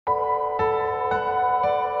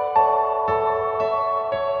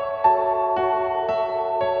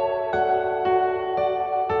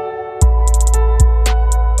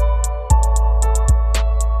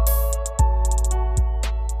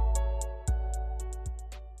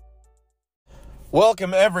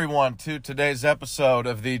Welcome, everyone, to today's episode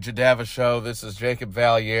of the Jadava Show. This is Jacob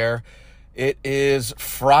Valier. It is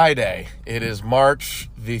Friday. It is March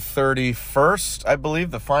the 31st, I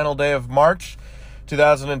believe, the final day of March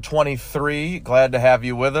 2023. Glad to have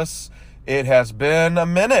you with us. It has been a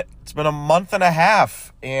minute. It's been a month and a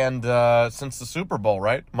half and since the Super Bowl,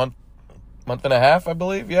 right? Month and a half, I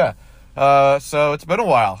believe. Yeah. So it's been a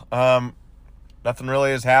while. Nothing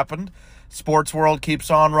really has happened. Sports world keeps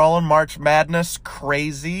on rolling. March Madness,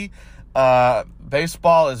 crazy.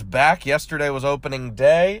 Baseball is back. Yesterday was opening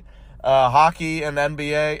day. Hockey and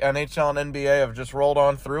NBA, NHL and NBA have just rolled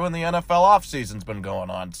on through, and the NFL offseason's been going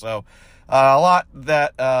on. So a lot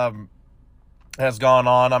that has gone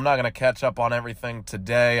on. I'm not going to catch up on everything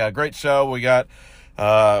today. A great show. We got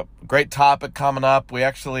great topic coming up. We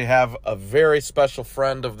actually have a very special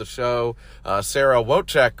friend of the show. Sarah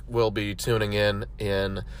Wojciech will be tuning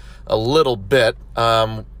in a little bit.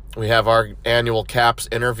 We have our annual Caps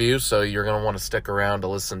interview, so you're going to want to stick around to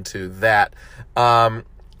listen to that.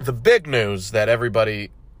 The big news that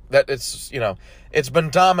it's been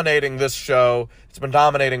dominating this show. It's been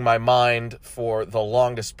dominating my mind for the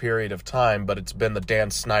longest period of time, but it's been the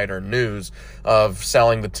Dan Snyder news of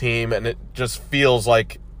selling the team, and it just feels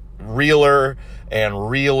like realer and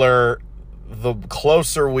realer. The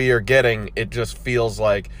closer we are getting, it just feels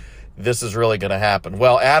like this is really going to happen.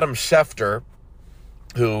 Well, Adam Schefter,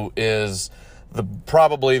 who is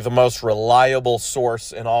probably the most reliable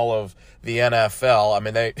source in all of the NFL. I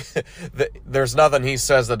mean, there's nothing he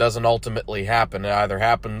says that doesn't ultimately happen. It either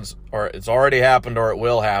happens, or it's already happened, or it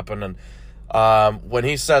will happen. And when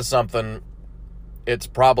he says something, it's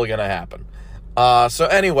probably going to happen. So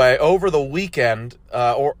anyway, over the weekend,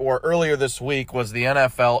 or earlier this week, was the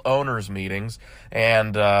NFL owners meetings,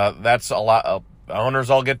 and that's a lot. Owners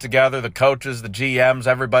all get together, the coaches, the GMs,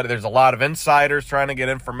 everybody. There's a lot of insiders trying to get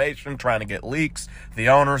information, trying to get leaks. The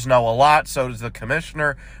owners know a lot, so does the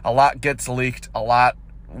commissioner. A lot gets leaked, a lot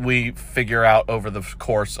we figure out over the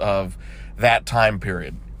course of that time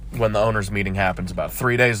period when the owners meeting happens, about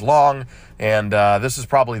 3 days long. And this is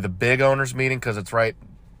probably the big owners meeting because it's right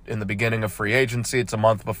in the beginning of free agency. It's a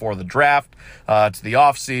month before the draft. It's the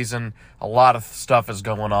off season. A lot of stuff is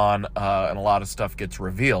going on, and a lot of stuff gets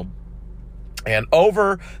revealed. And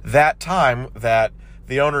over that time that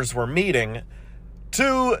the owners were meeting,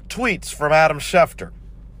 2 tweets from Adam Schefter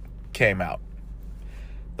came out.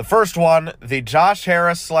 The first one, the Josh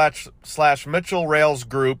Harris slash Mitchell Rails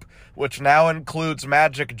group, which now includes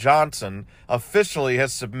Magic Johnson, officially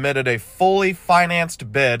has submitted a fully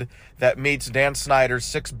financed bid that meets Dan Snyder's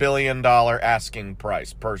 $6 billion asking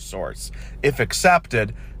price per source. If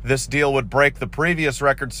accepted, this deal would break the previous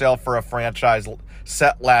record sale for a franchise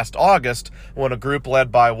set last August when a group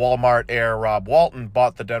led by Walmart heir Rob Walton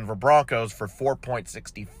bought the Denver Broncos for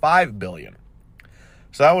 $4.65 billion.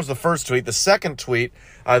 So that was the first tweet. The second tweet,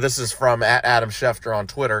 this is from @Adam Schefter on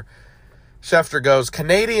Twitter. Schefter goes,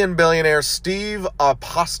 Canadian billionaire Steve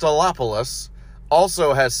Apostolopoulos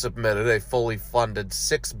also has submitted a fully funded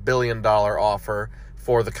 $6 billion offer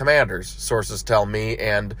for the Commanders, sources tell me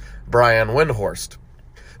and Brian Windhorst.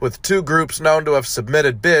 With 2 groups known to have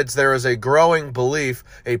submitted bids, there is a growing belief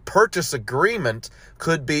a purchase agreement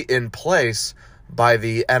could be in place by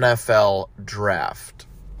the NFL draft.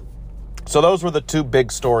 So those were the 2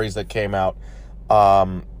 big stories that came out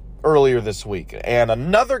earlier this week. And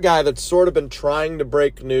another guy that's sort of been trying to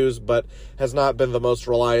break news but has not been the most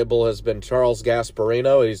reliable has been Charles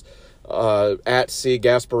Gasparino. He's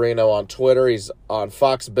 @CGasparino on Twitter. He's on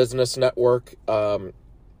Fox Business Network, and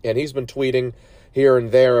he's been tweeting here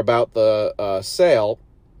and there about the sale,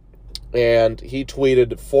 and he tweeted,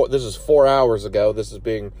 this is 4 hours ago, this is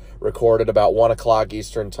being recorded about 1 o'clock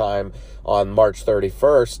Eastern time on March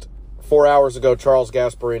 31st. 4 hours ago, Charles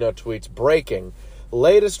Gasparino tweets, breaking,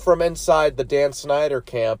 latest from inside the Dan Snyder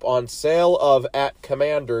camp on sale of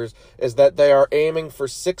 @Commanders is that they are aiming for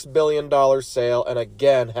 $6 billion sale and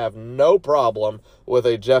again have no problem with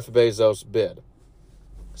a Jeff Bezos bid.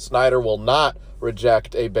 Snyder will not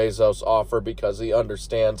reject a Bezos offer because he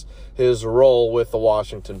understands his role with the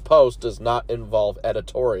Washington Post does not involve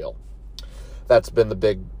editorial. That's been the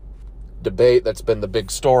big debate. That's been the big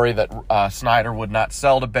story, that Snyder would not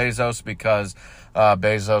sell to Bezos because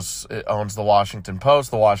Bezos owns the Washington Post.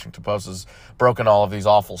 The Washington Post has broken all of these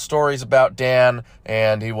awful stories about Dan,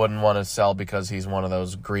 and he wouldn't want to sell because he's one of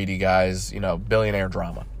those greedy guys, billionaire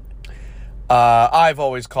drama. I've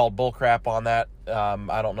always called bullcrap on that.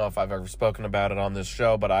 I don't know if I've ever spoken about it on this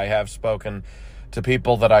show, but I have spoken to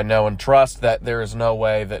people that I know and trust that there is no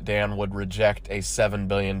way that Dan would reject a $7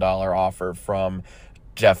 billion offer from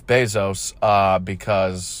Jeff Bezos,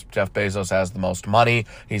 because Jeff Bezos has the most money.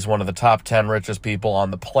 He's one of the top 10 richest people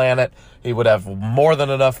on the planet. He would have more than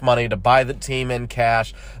enough money to buy the team in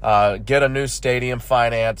cash, get a new stadium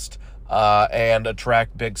financed, and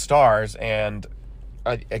attract big stars. And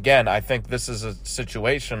again, I think this is a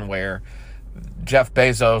situation where Jeff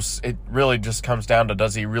Bezos, it really just comes down to,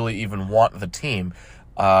 does he really even want the team?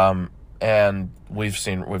 And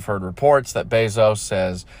we've heard reports that Bezos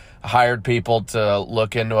has hired people to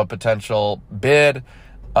look into a potential bid.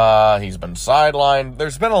 He's been sidelined.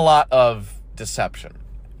 There's been a lot of deception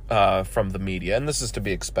from the media, and this is to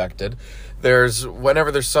be expected.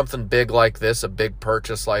 Whenever there's something big like this, a big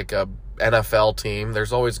purchase like a NFL team,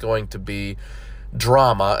 there's always going to be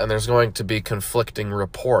drama, and there's going to be conflicting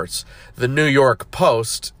reports. The New York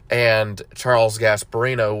Post and Charles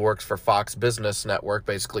Gasparino, who works for Fox Business Network,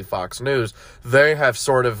 basically Fox News, they have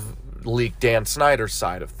sort of leaked Dan Snyder's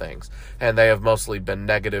side of things, and they have mostly been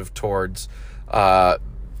negative towards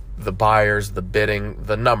the buyers, the bidding,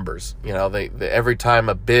 the numbers. You know, they every time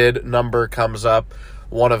a bid number comes up,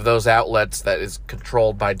 one of those outlets that is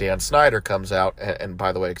controlled by Dan Snyder comes out, and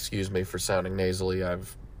by the way, excuse me for sounding nasally,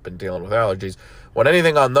 I've been dealing with allergies. When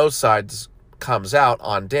anything on those sides comes out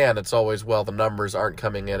on Dan, it's always, well, the numbers aren't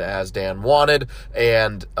coming in as Dan wanted,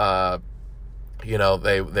 and you know,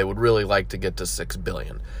 they would really like to get to $6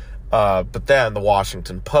 billion. But then the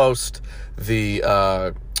Washington Post, the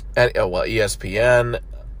ESPN,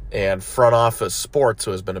 and Front Office Sports,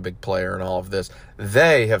 who has been a big player in all of this,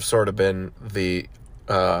 they have sort of been the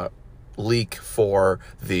leak for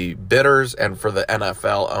the bidders and for the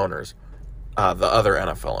NFL owners, the other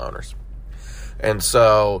NFL owners. And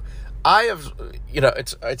so I have, you know,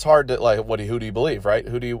 it's hard to, like, who do you believe, right?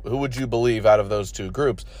 Who would you believe out of those two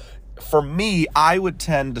groups? For me, I would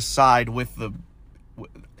tend to side with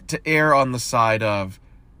to err on the side of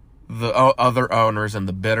the other owners and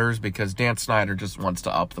the bidders, because Dan Snyder just wants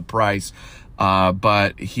to up the price,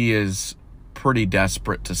 but he is pretty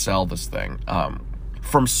desperate to sell this thing.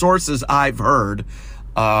 From sources I've heard,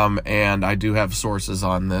 and I do have sources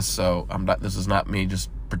on this, so this is not me just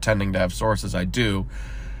pretending to have sources. I do.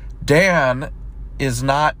 Dan is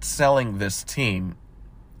not selling this team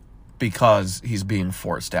because he's being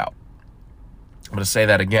forced out. I'm going to say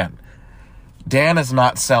that again. Dan is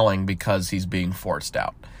not selling because he's being forced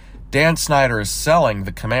out. Dan Snyder is selling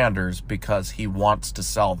the Commanders because he wants to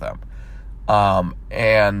sell them.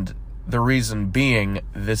 And the reason being,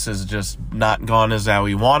 this is just not gone as how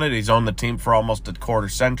he wanted. He's owned the team for almost a quarter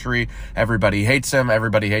century. Everybody hates him.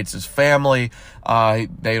 Everybody hates his family.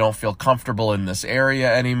 They don't feel comfortable in this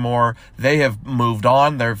area anymore. They have moved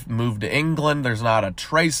on. They've moved to England. There's not a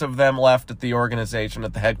trace of them left at the organization,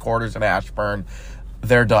 at the headquarters in Ashburn.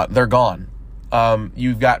 They're done. They're gone.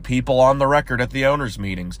 You've got people on the record at the owners'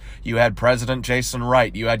 meetings. You had President Jason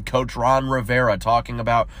Wright. You had Coach Ron Rivera talking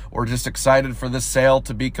about, we're just excited for this sale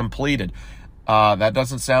to be completed. That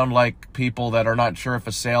doesn't sound like people that are not sure if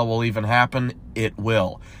a sale will even happen. It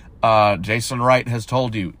will. Jason Wright has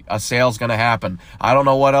told you a sale's going to happen. I don't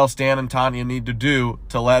know what else Dan and Tanya need to do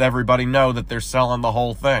to let everybody know that they're selling the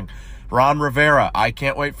whole thing. Ron Rivera, I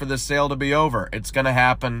can't wait for this sale to be over. It's going to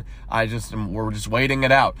happen. We're just waiting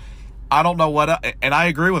it out. I don't know what, and I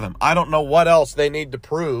agree with him. I don't know what else they need to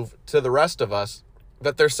prove to the rest of us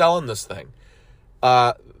that they're selling this thing.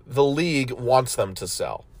 The league wants them to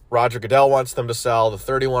sell. Roger Goodell wants them to sell. The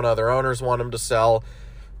 31 other owners want them to sell.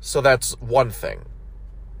 So that's one thing.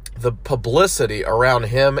 The publicity around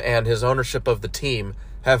him and his ownership of the team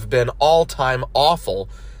have been all-time awful.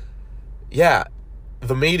 Yeah,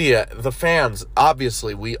 the media, the fans,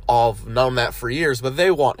 obviously, we all have known that for years, but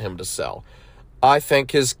they want him to sell. I think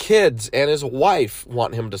his kids and his wife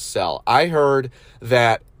want him to sell. I heard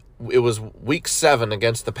that it was week 7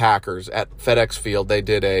 against the Packers at FedEx Field. They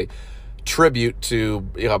did a tribute to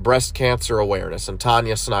breast cancer awareness. And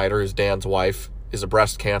Tanya Snyder, who's Dan's wife, is a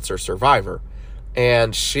breast cancer survivor.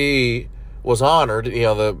 And she was honored.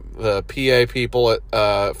 The PA people at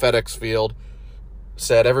FedEx Field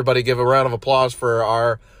said, everybody give a round of applause for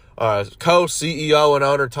our co-CEO and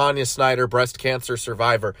owner, Tanya Snyder, breast cancer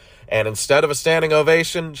survivor. And instead of a standing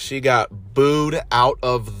ovation, she got booed out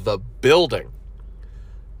of the building.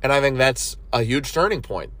 And I think that's a huge turning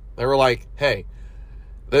point. They were like, hey,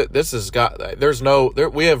 we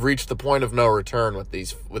have reached the point of no return with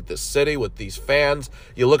this city, with these fans.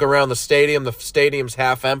 You look around the stadium's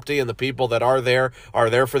half empty, and the people that are there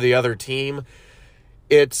for the other team.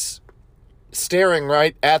 It's staring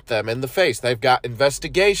right at them in the face. They've got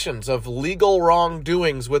investigations of legal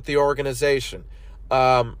wrongdoings with the organization.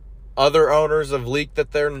 Other owners have leaked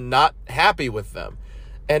that they're not happy with them.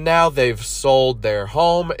 And now they've sold their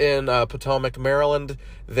home in Potomac, Maryland.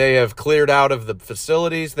 They have cleared out of the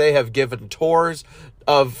facilities. They have given tours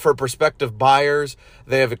for prospective buyers.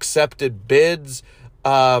 They have accepted bids.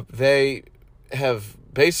 They have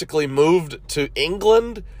basically moved to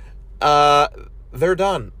England. They're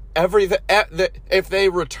done. If they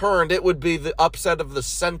returned, it would be the upset of the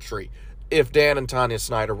century if Dan and Tanya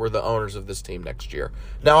Snyder were the owners of this team next year.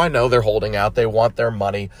 Now, I know they're holding out. They want their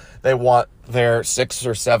money. They want their $6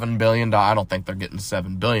 or $7 billion. I don't think they're getting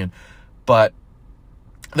 $7 billion, but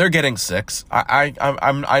they're getting $6.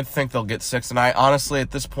 I think they'll get $6. And I honestly,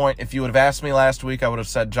 at this point, if you would have asked me last week, I would have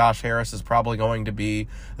said Josh Harris is probably going to be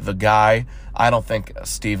the guy. I don't think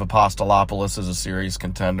Steve Apostolopoulos is a serious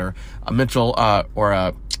contender.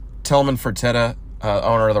 Tillman Fertitta,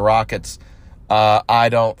 owner of the Rockets, I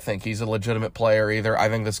don't think he's a legitimate player either. I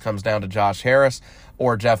think this comes down to Josh Harris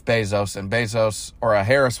or Jeff Bezos, and Bezos or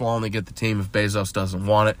Harris will only get the team if Bezos doesn't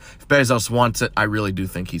want it. If Bezos wants it, I really do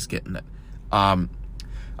think he's getting it.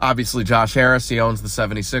 Obviously, Josh Harris, he owns the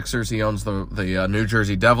 76ers. He owns the New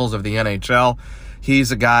Jersey Devils of the NHL.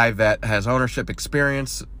 He's a guy that has ownership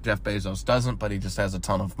experience. Jeff Bezos doesn't, but he just has a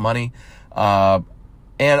ton of money.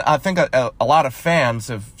 And I think a lot of fans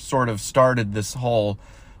have sort of started this whole,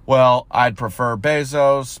 well, I'd prefer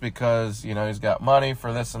Bezos because, he's got money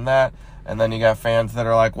for this and that. And then you got fans that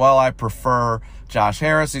are like, well, I prefer Josh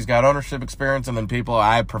Harris. He's got ownership experience. And then people,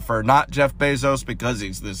 I prefer not Jeff Bezos because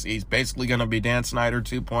he's basically going to be Dan Snyder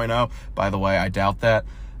 2.0. By the way, I doubt that.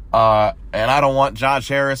 And I don't want Josh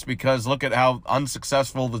Harris because look at how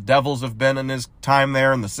unsuccessful the Devils have been in his time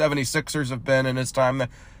there and the 76ers have been in his time there.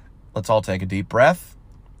 Let's all take a deep breath.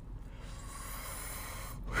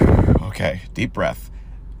 Okay, deep breath.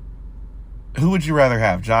 Who would you rather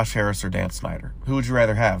have, Josh Harris or Dan Snyder? Who would you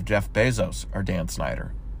rather have, Jeff Bezos or Dan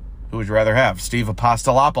Snyder? Who would you rather have, Steve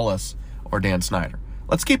Apostolopoulos or Dan Snyder?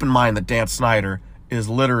 Let's keep in mind that Dan Snyder is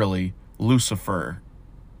literally Lucifer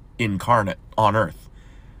incarnate on Earth.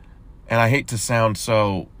 And I hate to sound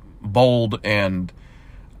so bold and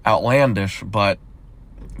outlandish, but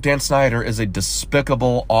Dan Snyder is a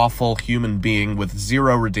despicable, awful human being with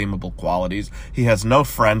zero redeemable qualities. He has no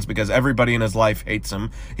friends because everybody in his life hates him.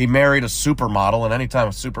 He married a supermodel, and anytime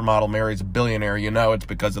a supermodel marries a billionaire, it's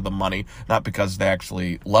because of the money, not because they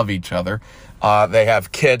actually love each other. They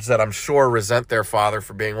have kids that I'm sure resent their father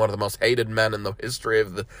for being one of the most hated men in the history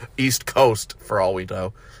of the East Coast, for all we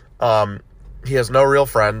know. He has no real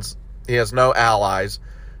friends. He has no allies.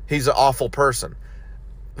 He's an awful person.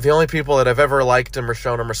 The only people that have ever liked him or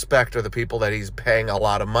shown him respect are the people that he's paying a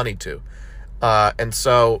lot of money to. And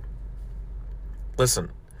so,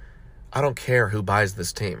 listen, I don't care who buys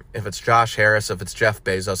this team. If it's Josh Harris, if it's Jeff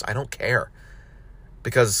Bezos, I don't care.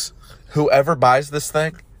 Because whoever buys this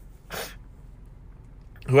thing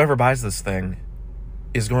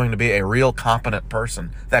is going to be a real competent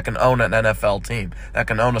person that can own an NFL team, that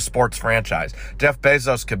can own a sports franchise. Jeff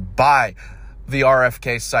Bezos could buy the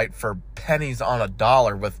RFK site for pennies on a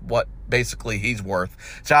dollar with what basically he's worth.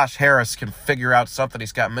 Josh Harris can figure out something.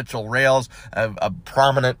 He's got Mitchell Rales, a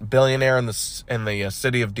prominent billionaire in the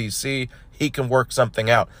city of DC. He can work something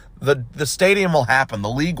out. The stadium will happen. The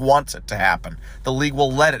league wants it to happen. The league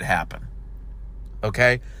will let it happen.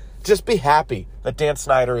 Okay? Just be happy that Dan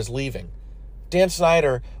Snyder is leaving. Dan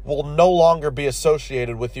Snyder will no longer be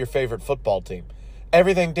associated with your favorite football team.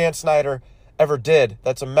 Everything Dan Snyder ever did,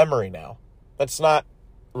 that's a memory now. That's not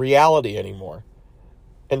reality anymore.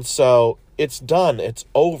 And so it's done. It's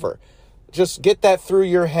over. Just get that through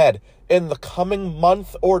your head. In the coming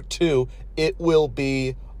month or two, it will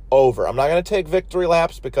be over. I'm not going to take victory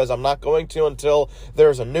laps because I'm not going to until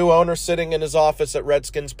there's a new owner sitting in his office at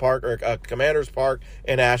Redskins Park or Commanders Park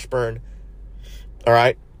in Ashburn. All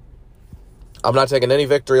right? I'm not taking any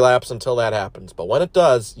victory laps until that happens. But when it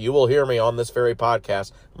does, you will hear me on this very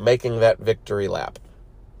podcast making that victory lap.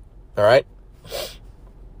 All right?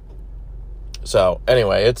 So,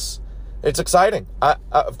 anyway, it's exciting.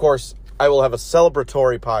 Of course, I will have a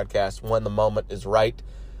celebratory podcast when the moment is right.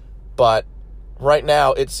 But right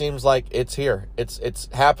now, it seems like it's here. It's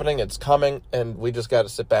happening. It's coming. And we just got to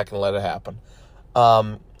sit back and let it happen.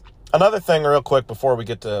 Another thing real quick before we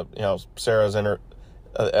get to, Sarah's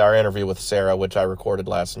our interview with Sarah, which I recorded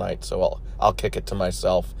last night. So I'll kick it to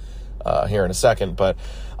myself here in a second. But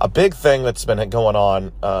a big thing that's been going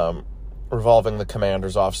on revolving the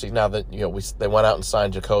Commanders offseason. Now that they went out and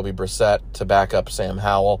signed Jacoby Brissett to back up Sam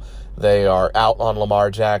Howell. They are out on Lamar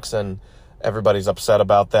Jackson. Everybody's upset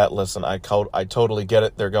about that. Listen, I totally get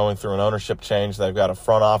it. They're going through an ownership change. They've got a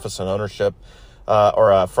front office and ownership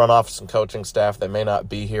or a front office and coaching staff that may not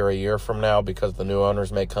be here a year from now because the new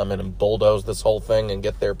owners may come in and bulldoze this whole thing and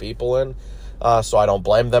get their people in. So I don't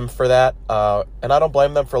blame them for that. And I don't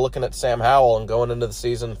blame them for looking at Sam Howell and going into the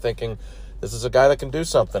season thinking, this is a guy that can do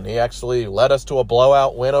something. He actually led us to a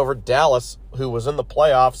blowout win over Dallas, who was in the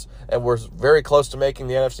playoffs and was very close to making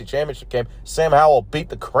the NFC Championship game. Sam Howell beat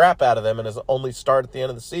the crap out of them in his only start at the end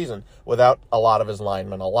of the season without a lot of his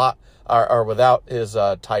linemen, or without his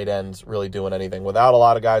tight ends really doing anything. Without a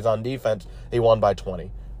lot of guys on defense, he won by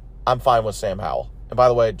 20. I'm fine with Sam Howell. And by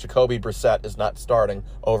the way, Jacoby Brissett is not starting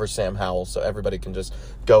over Sam Howell, so everybody can just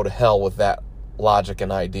go to hell with that logic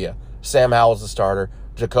and idea. Sam Howell's the starter.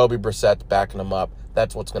 Jacoby Brissett's backing him up.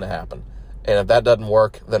 That's what's going to happen. And if that doesn't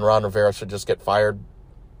work, then Ron Rivera should just get fired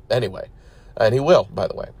anyway. And he will, by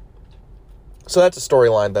the way. So that's a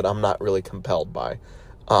storyline that I'm not really compelled by.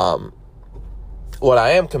 What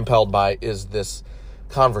I am compelled by is this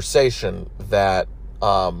conversation that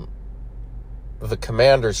the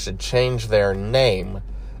Commanders should change their name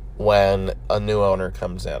when a new owner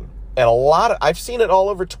comes in. And I've seen it all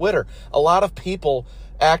over Twitter. A lot of people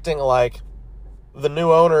acting like the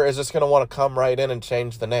new owner is just going to want to come right in and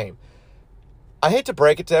change the name. I hate to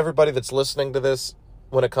break it to everybody that's listening to this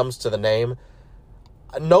when it comes to the name.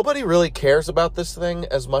 Nobody really cares about this thing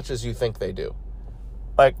as much as you think they do.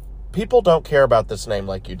 Like, people don't care about this name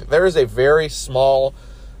like you do. There is a very small,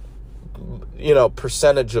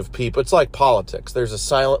 percentage of people. It's like politics. There's a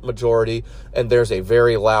silent majority and there's a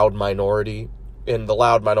very loud minority. And the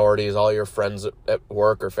loud minority is all your friends at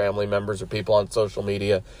work or family members or people on social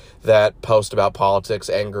media that post about politics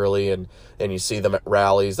angrily and you see them at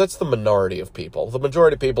rallies. That's the minority of people. The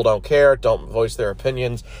majority of people don't care, don't voice their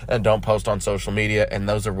opinions, and don't post on social media, and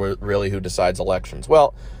those are really who decides elections.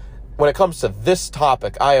 Well, when it comes to this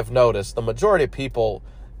topic, I have noticed the majority of people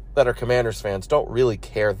that are Commanders fans don't really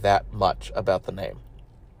care that much about the name.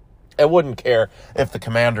 And wouldn't care if the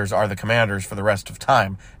Commanders are the Commanders for the rest of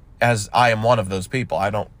time, as I am one of those people.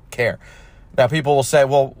 I don't care. Now, people will say,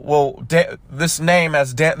 this name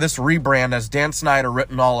this rebrand has Dan Snyder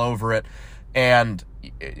written all over it, and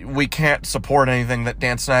we can't support anything that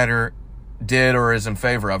Dan Snyder did or is in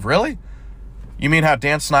favor of. Really? You mean how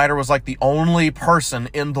Dan Snyder was like the only person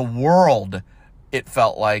in the world, it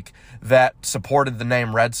felt like, that supported the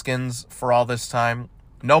name Redskins for all this time?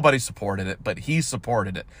 Nobody supported it, but he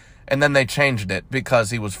supported it. And then they changed it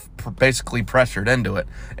because he was basically pressured into it.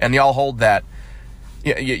 And y'all hold that.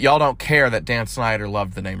 Y'all don't care that Dan Snyder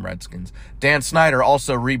loved the name Redskins. Dan Snyder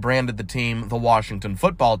also rebranded the team the Washington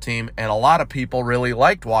Football Team, and a lot of people really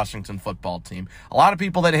liked Washington Football Team. A lot of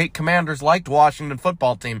people that hate Commanders liked Washington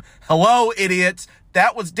Football Team. Hello, idiots.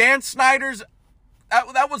 That was Dan Snyder's...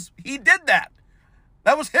 He did that.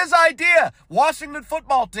 That was his idea, Washington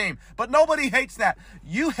Football Team. But nobody hates that.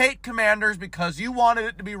 You hate Commanders because you wanted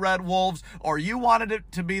it to be Red Wolves, or you wanted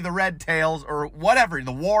it to be the Red Tails, or whatever,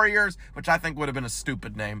 the Warriors, which I think would have been a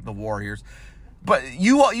stupid name, the Warriors. But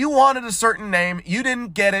you wanted a certain name. You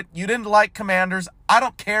didn't get it. You didn't like Commanders. I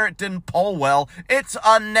don't care. It didn't poll well. It's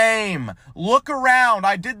a name. Look around.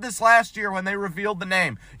 I did this last year when they revealed the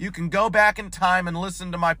name. You can go back in time and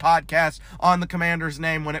listen to my podcast on the Commanders'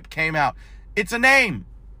 name when it came out. It's a name.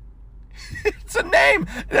 It's a name.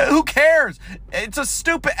 Who cares? It's a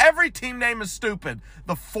stupid... Every team name is stupid.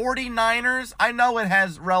 The 49ers, I know it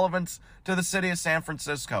has relevance to the city of San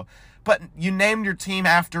Francisco, but you named your team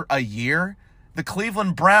after a year? The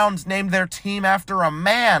Cleveland Browns named their team after a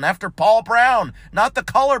man, after Paul Brown. Not the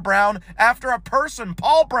color brown, after a person,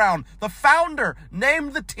 Paul Brown, the founder,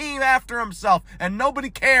 named the team after himself, and nobody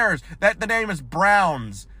cares that the name is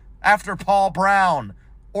Browns after Paul Brown.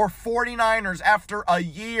 Or 49ers after a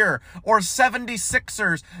year, or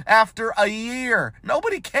 76ers after a year.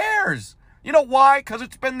 Nobody cares. You know why? Because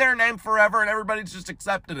it's been their name forever and everybody's just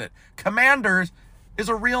accepted it. Commanders is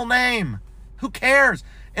a real name. Who cares?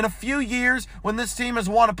 In a few years, when this team has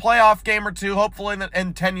won a playoff game or two, hopefully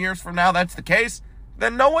in 10 years from now that's the case,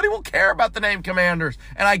 then nobody will care about the name Commanders.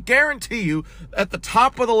 And I guarantee you, at the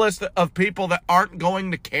top of the list of people that aren't going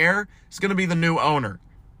to care is going to be the new owner.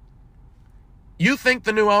 You think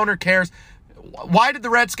the new owner cares? Why did the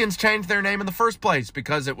Redskins change their name in the first place?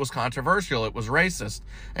 Because it was controversial. It was racist.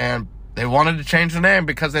 And they wanted to change the name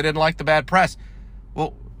because they didn't like the bad press.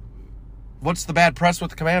 Well, what's the bad press with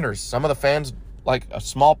the Commanders? Some of the fans, like a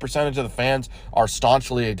small percentage of the fans, are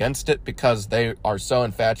staunchly against it because they are so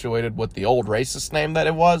infatuated with the old racist name that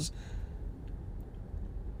it was.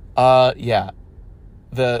 Yeah.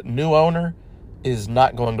 The new owner is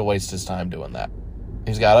not going to waste his time doing that.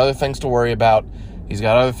 He's got other things to worry about. He's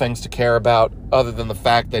got other things to care about other than the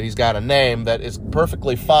fact that he's got a name that is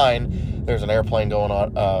perfectly fine. There's an airplane going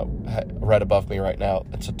on right above me right now.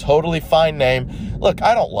 It's a totally fine name. Look,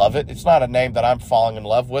 I don't love it. It's not a name that I'm falling in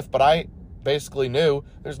love with, but I basically knew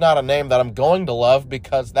there's not a name that I'm going to love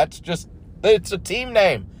because it's a team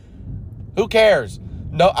name. Who cares?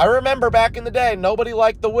 No, I remember back in the day, nobody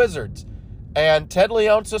liked the Wizards. And Ted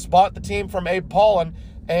Leonsis bought the team from Abe Paulin,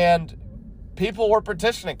 and people were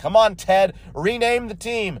petitioning, come on, Ted, rename the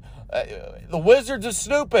team. The Wizards is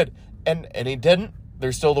stupid. And he didn't.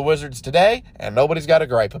 They're still the Wizards today, and nobody's got a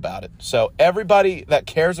gripe about it. So everybody that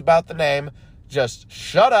cares about the name, just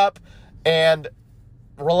shut up and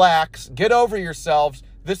relax. Get over yourselves.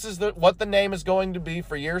 This is what the name is going to be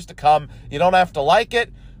for years to come. You don't have to like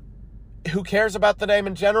it. Who cares about the name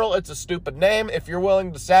in general? It's a stupid name. If you're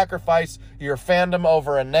willing to sacrifice your fandom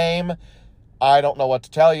over a name, I don't know what to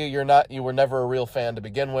tell you. You were never a real fan to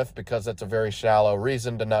begin with, because that's a very shallow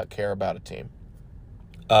reason to not care about a team.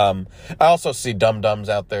 I also see dum-dums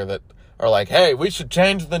out there that are like, hey, we should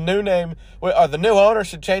change the new name, or the new owner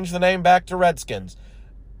should change the name back to Redskins.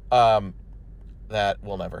 That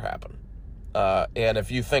will never happen. And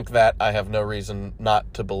if you think that, I have no reason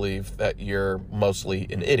not to believe that you're mostly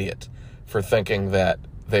an idiot for thinking that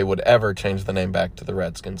they would ever change the name back to the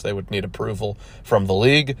Redskins. They would need approval from the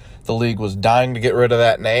league. The league was dying to get rid of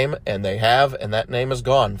that name, and they have, and that name is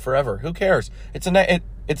gone forever. Who cares? It's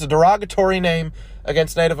a derogatory name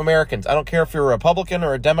against Native Americans. I don't care if you're a Republican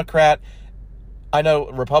or a Democrat. I know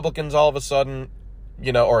Republicans all of a sudden,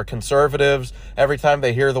 or conservatives, every time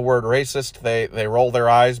they hear the word racist, they roll their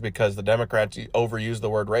eyes because the Democrats overuse the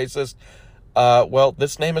word racist. Well,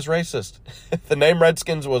 this name is racist. The name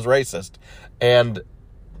Redskins was racist. And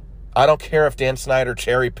I don't care if Dan Snyder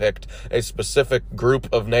cherry-picked a specific group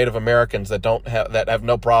of Native Americans that have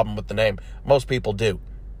no problem with the name. Most people do.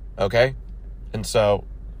 Okay? And so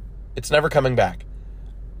it's never coming back.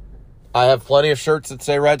 I have plenty of shirts that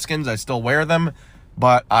say Redskins. I still wear them,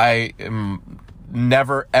 but I am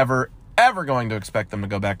never, ever, ever going to expect them to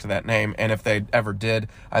go back to that name. And if they ever did,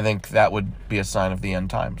 I think that would be a sign of the end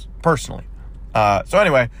times, personally. So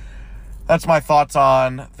anyway, that's my thoughts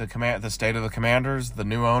on the state of the Commanders. The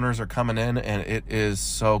new owners are coming in, and it is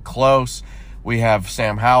so close. We have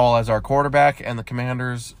Sam Howell as our quarterback, and the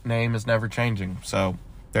Commanders' name is never changing. So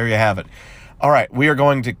there you have it. All right, we are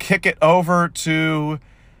going to kick it over to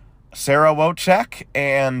Sarah Wojciech,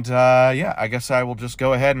 and I guess I will just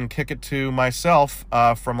go ahead and kick it to myself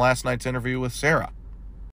from last night's interview with Sarah.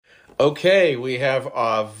 Okay, we have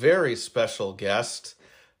a very special guest,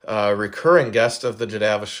 recurring guest of the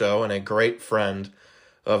Jadava Show, and a great friend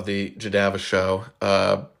of the Jadava Show.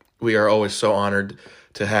 We are always so honored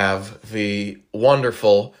to have the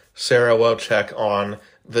wonderful Sarah Wojciech on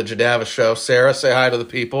the Jadava Show. Sarah, say hi to the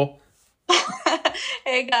people.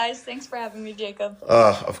 Hey guys, thanks for having me, Jacob.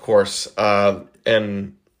 Of course.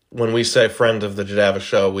 And when we say friend of the Jadava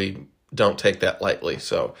Show, we don't take that lightly.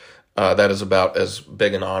 So that is about as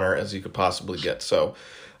big an honor as you could possibly get. So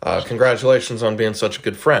congratulations on being such a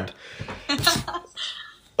good friend.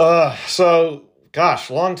 So, gosh,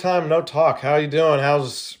 long time no talk. How you doing?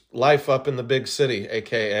 How's life up in the big city,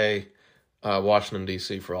 a.k.a. Washington,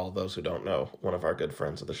 D.C., for all of those who don't know, one of our good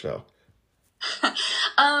friends of the show?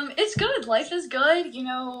 It's good. Life is good.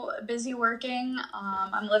 Busy working.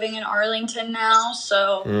 I'm living in Arlington now,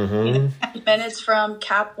 so 10 minutes from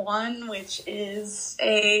Cap One, which is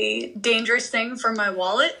a dangerous thing for my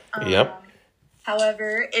wallet. Yep.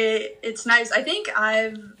 However, it's nice. I think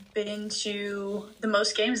I've been to the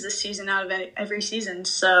most games this season out of every season,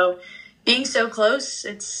 so being so close,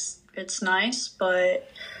 it's nice. But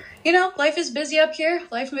life is busy up here.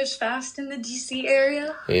 Life moves fast in the DC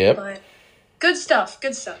area. Yep. But good stuff.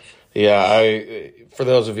 Yeah, for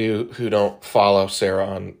those of you who don't follow Sarah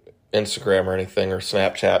on Instagram or anything, or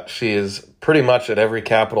Snapchat, she is pretty much at every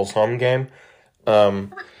Capitals home game,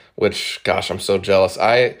 which, gosh, I'm so jealous.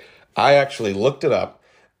 I actually looked it up,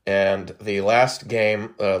 and the last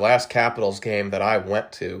Capitals game that I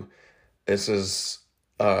went to, this is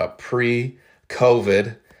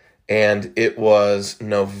pre-COVID, and it was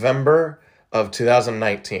November of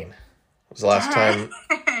 2019. It was the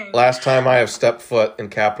last time I have stepped foot in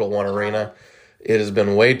Capital One Arena. It has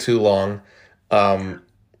been way too long,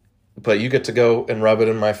 but you get to go and rub it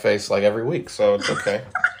in my face like every week, so it's okay.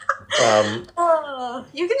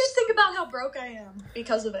 You can just think about how broke I am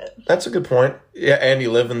because of it. That's a good point. Yeah, and you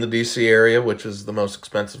live in the D.C. area, which is the most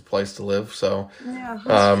expensive place to live, so... Yeah,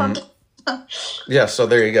 fun. Yeah, so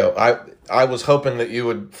there you go. I was hoping that you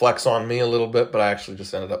would flex on me a little bit, but I actually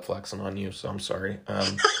just ended up flexing on you, so I'm sorry.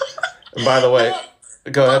 And by the way...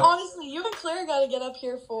 Go ahead. Honestly, you and Claire got to get up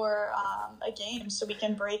here for a game so we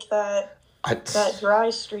can break that dry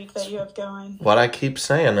streak that you have going. What I keep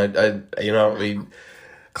saying,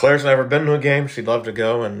 Claire's never been to a game. She'd love to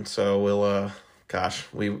go, and so we'll gosh,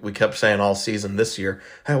 we kept saying all season this year,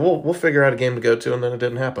 hey, we'll figure out a game to go to, and then it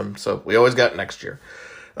didn't happen. So we always got next year.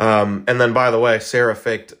 And then, by the way, Sarah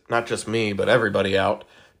faked not just me, but everybody out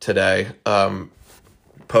today,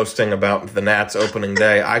 posting about the Nats opening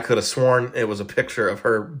day. I could have sworn it was a picture of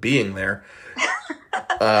her being there.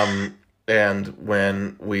 And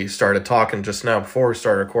when we started talking just now before we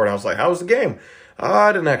started recording, I was like, how was the game?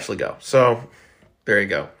 I didn't actually go. So there you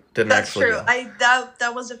go. That's true.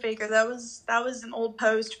 That was a faker. That was an old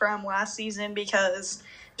post from last season, because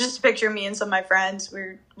just to picture me and some of my friends,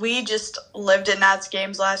 we just lived at Nats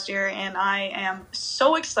games last year, and I am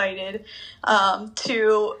so excited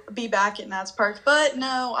to be back at Nats Park. But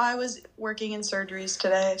no, I was working in surgeries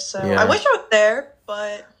today, so yeah. I wish I was there,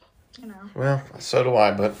 but you know. Well, so do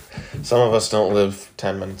I, but some of us don't live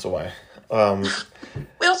 10 minutes away.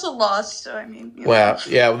 We also lost, so I mean. Well,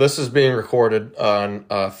 yeah, this is being recorded on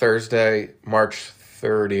Thursday, March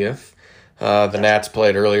 30th. The Nats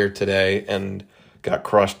played earlier today and got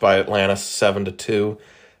crushed by Atlanta 7-2.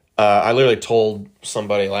 I literally told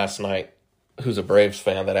somebody last night who's a Braves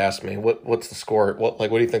fan that asked me, what's the score? What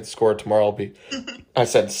do you think the score tomorrow will be? I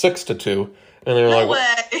said 6-2. And they were no like,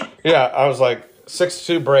 way. Yeah, I was like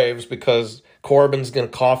 6-2 Braves, because Corbin's going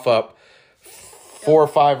to cough up 4 or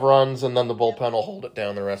 5 runs, and then the bullpen will hold it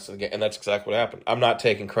down the rest of the game. And that's exactly what happened. I'm not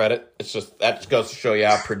taking credit. It's just that just goes to show you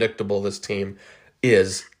how predictable this team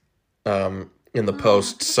is in the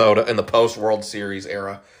post World Series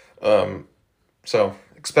era. So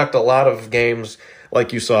expect a lot of games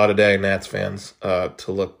like you saw today, Nats fans,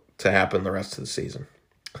 to happen the rest of the season.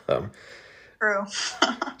 True.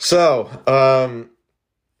 So,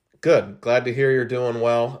 good. Glad to hear you're doing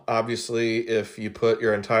well. Obviously, if you put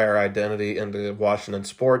your entire identity into Washington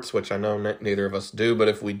sports, which I know neither of us do, but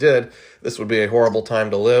if we did, this would be a horrible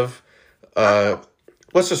time to live.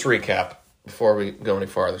 Let's just recap before we go any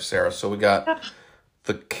farther, Sarah. So we got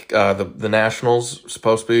the Nationals,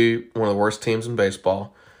 supposed to be one of the worst teams in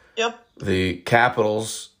baseball. Yep. The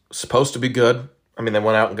Capitals, supposed to be good. I mean, they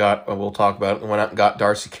went out and got, we'll talk about it, they went out and got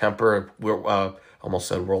Darcy Kemper, almost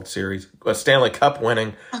said World Series, a Stanley Cup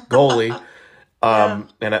winning goalie. And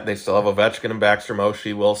they still have Ovechkin and Baxter,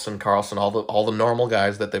 Moshe, Wilson, Carlson, all the normal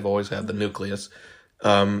guys that they've always had, the nucleus.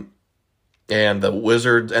 And the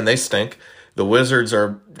Wizards, and they stink. The Wizards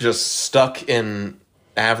are just stuck in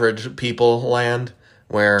average people land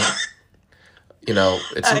where,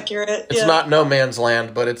 it's accurate. It's not no man's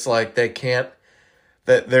land, but it's like they can't.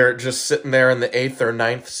 That they're just sitting there in the 8th or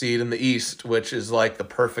 9th seed in the East, which is like the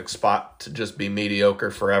perfect spot to just be mediocre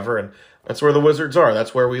forever. And that's where the Wizards are.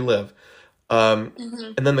 That's where we live. And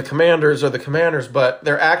then the Commanders are the Commanders, but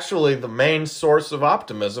they're actually the main source of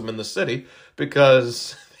optimism in the city,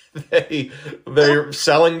 because they're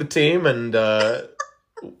selling the team, and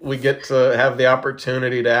we get to have the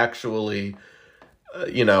opportunity to actually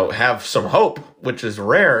have some hope, which is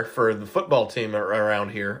rare for the football team around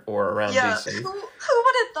here or around DC. Who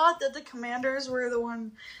would have thought that the Commanders were the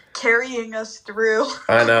one carrying us through?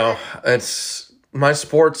 I know. My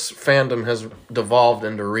sports fandom has devolved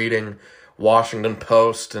into reading Washington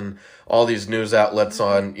Post and all these news outlets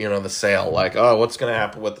on, the sale. Like, oh, what's going to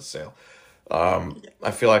happen with the sale?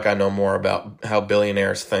 I feel like I know more about how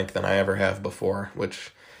billionaires think than I ever have before,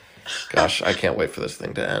 which, gosh, I can't wait for this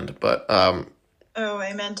thing to end. But, oh,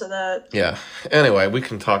 amen to that. Yeah. Anyway, we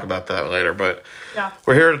can talk about that later, but yeah,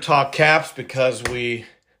 we're here to talk Caps because we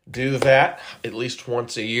do that at least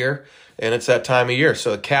once a year, and it's that time of year.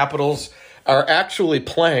 So the Capitals are actually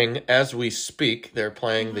playing as we speak. They're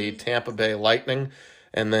playing the Tampa Bay Lightning,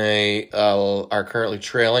 and they are currently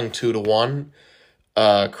trailing 2-1.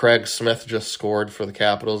 Craig Smith just scored for the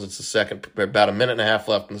Capitals. It's the second, about a minute and a half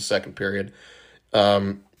left in the second period.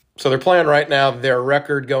 So they're playing right now. Their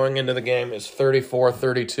record going into the game is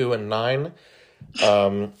 34-32-9,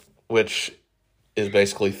 which is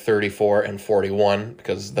basically 34-41,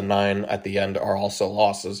 because the 9 at the end are also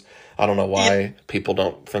losses. I don't know why people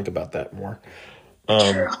don't think about that more.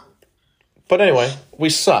 But anyway, we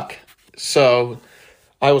suck. So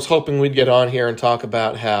I was hoping we'd get on here and talk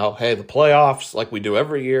about how, hey, the playoffs, like we do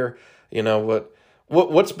every year,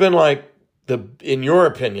 what's been like in your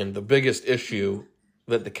opinion, the biggest issue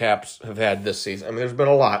that the Caps have had this season? I mean, there's been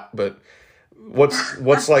a lot, but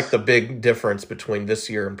what's like the big difference between this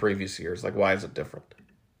year and previous years? Like, why is it different?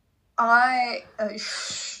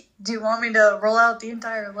 Do you want me to roll out the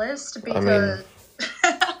entire list? Because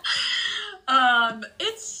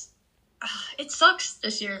it sucks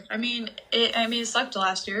this year. It sucked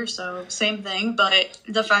last year, so same thing. But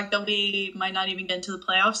the fact that we might not even get into the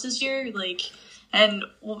playoffs this year, and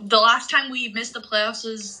the last time we missed the playoffs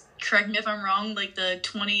was correct me if I'm wrong, like the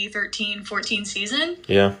 2013-14 season.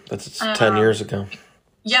 Yeah, that's 10 years ago.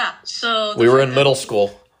 Yeah, so... We were in middle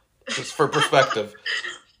school, just for perspective.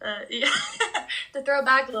 Yeah. To throw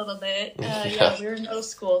back a little bit, yeah, we were in middle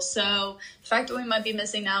school. So the fact that we might be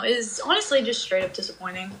missing now is honestly just straight up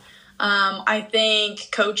disappointing. I think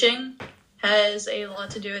coaching has a lot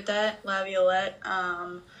to do with that, Laviolette.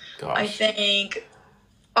 I think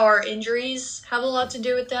our injuries have a lot to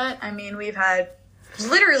do with that. I mean, we've had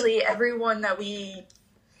literally everyone that we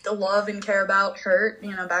love and care about hurt.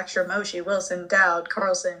 You know, Backstrom, Moshi, Wilson, Dowd,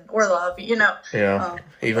 Carlson, Orlov, you know. Yeah.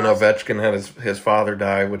 Even Ovechkin had his father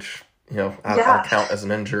die, which, you know, I'll count as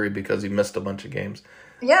an injury because he missed a bunch of games.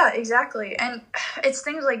 Yeah, exactly. And it's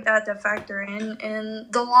things like that that factor in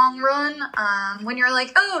the long run. When you're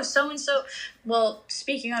like, oh, so-and-so. Well,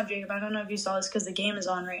 speaking of, Jacob, I don't know if you saw this because the game is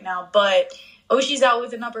on right now, but Oshie's out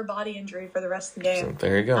with an upper body injury for the rest of the game. So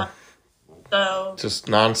there you go. So just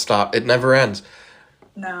nonstop. It never ends.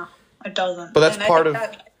 No, it doesn't. But that's and part I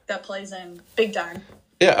think of... That plays in big time.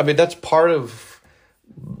 Yeah, I mean, that's part of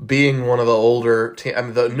being one of the older teams. I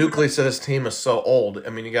mean, the nucleus of this team is so old. I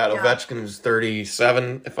mean, you got Ovechkin, who's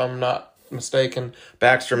 37, if I'm not mistaken.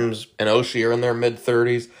 Backstrom's and Oshie are in their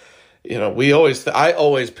mid-30s. You know, I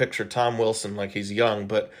always picture Tom Wilson like he's young,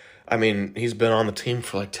 but, I mean, he's been on the team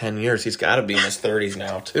for like 10 years. He's got to be in his 30s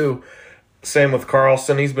now, too. Same with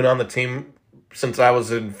Carlson. He's been on the team since I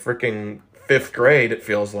was in freaking 5th grade, it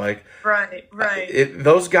feels like. Right.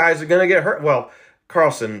 Those guys are going to get hurt. Well,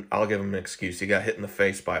 Carlson, I'll give him an excuse. He got hit in the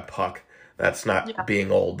face by a puck. That's not being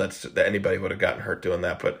old. That's anybody would have gotten hurt doing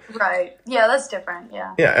that. But right. Yeah, that's different.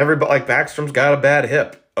 Yeah. Yeah, everybody, like Backstrom's got a bad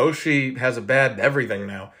hip. Oshie has a bad everything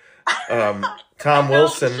now. Tom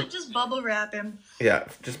Wilson. Should just bubble wrap him. Yeah,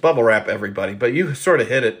 just bubble wrap everybody. But you sort of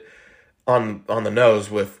hit it on the nose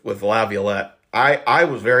with Laviolette. I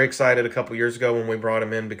was very excited a couple years ago when we brought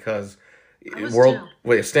him in because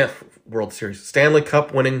World Series Stanley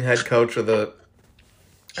Cup winning head coach of the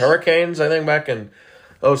Hurricanes, I think back in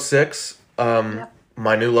 2006.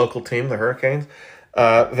 My new local team, the Hurricanes,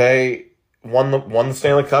 they won the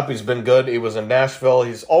Stanley Cup. He's been good. He was in Nashville.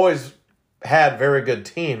 He's always had very good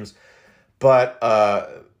teams, but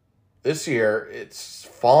this year it's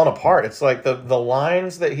fallen apart. It's like the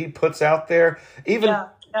lines that he puts out there, even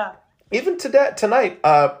tonight,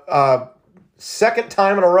 second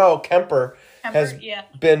time in a row, Kemper has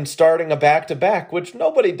been starting a back-to-back, which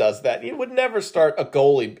nobody does that. You would never start a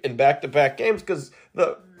goalie in back-to-back games because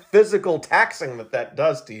the physical taxing that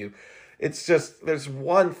does to you. It's just, there's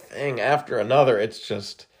one thing after another. It's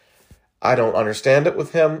just, I don't understand it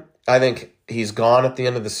with him. I think he's gone at the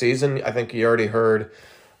end of the season. I think you already heard,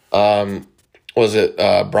 was it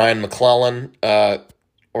Brian McClellan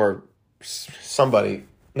or somebody,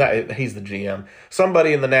 no, he's the GM.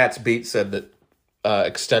 Somebody in the Nats beat said that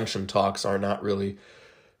extension talks are not really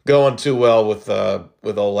going too well with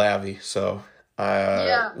Olavi. So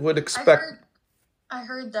I would expect. I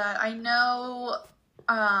heard that. I know.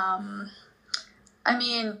 I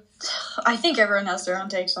mean, I think everyone has their own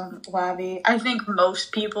takes on Lavi. I think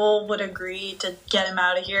most people would agree to get him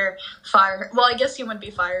out of here, fire. Well, I guess he wouldn't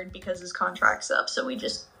be fired because his contract's up, so we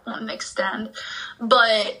just won't extend.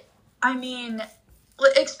 But I mean,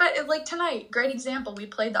 expect like tonight. Great example. We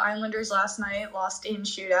played the Islanders last night, lost in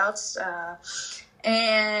shootouts,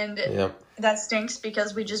 and that stinks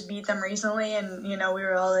because we just beat them recently, and we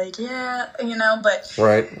were all like, but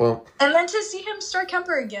right. Well, and then to see him start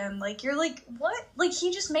Kemper again, like you're like, what? Like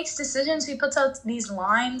he just makes decisions. He puts out these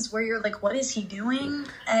lines where you're like, what is he doing?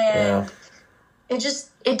 And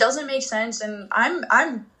it doesn't make sense. And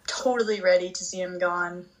I'm totally ready to see him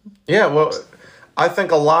gone. Yeah. Well, I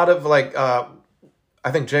think a lot of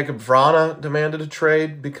I think Jacob Vrana demanded a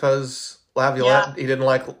trade because Laviolette, he didn't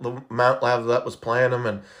like the amount Laviolette was playing him,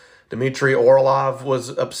 and Dmitry Orlov was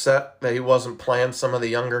upset that he wasn't playing some of the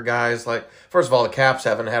younger guys. Like, first of all, the Caps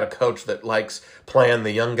haven't had a coach that likes playing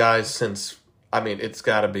the young guys since, it's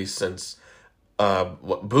got to be since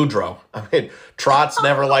Boudreaux. Trotz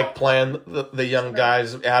never liked playing the young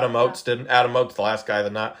guys. Adam Oates didn't. Adam Oates, the last guy to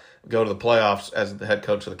not go to the playoffs as the head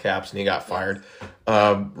coach of the Caps, and he got fired.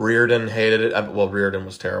 Reardon hated it. Reardon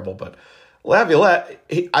was terrible, but Laviolette,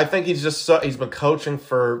 I think he's been coaching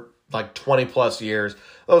for like 20 plus years.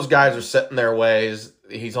 Those guys are set in their ways.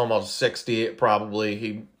 He's almost 60 probably.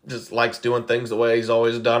 He just likes doing things the way he's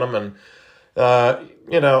always done them. And,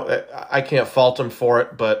 I can't fault him for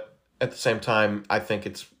it, but at the same time, I think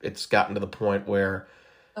it's gotten to the point where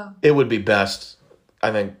it would be best,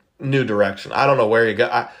 I think, new direction. I don't know where you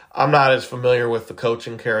go. I'm not as familiar with the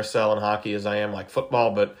coaching carousel in hockey as I am like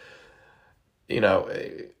football, but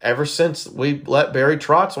ever since we let Barry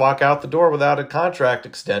Trotz walk out the door without a contract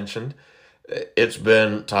extension, it's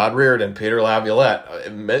been Todd Reardon, Peter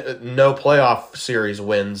Laviolette. No playoff series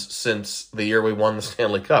wins since the year we won the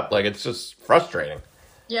Stanley Cup. Like, it's just frustrating.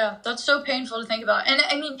 Yeah, that's so painful to think about. And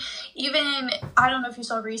I mean, even, I don't know if you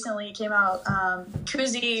saw recently, it came out,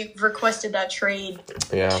 Kuzi requested that trade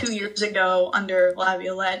 2 years ago under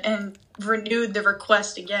Laviolette and renewed the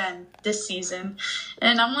request again this season.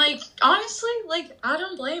 And I'm like, honestly, like, I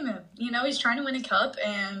don't blame him. He's trying to win a cup,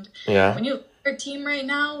 and when you look at our team right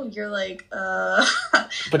now, you're like,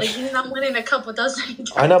 but he's not winning a cup with us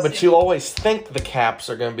anytime I know, but you always think the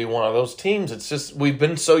Caps are going to be one of those teams. It's just, we've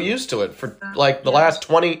been so used to it for the last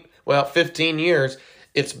 15 years.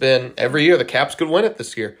 It's been every year the Caps could win it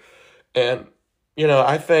this year. And,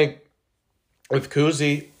 I think with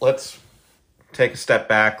Kuzi, let's take a step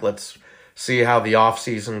back. Let's see how the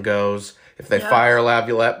offseason goes. If they fire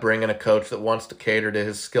Laviolette, bring in a coach that wants to cater to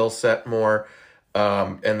his skill set more,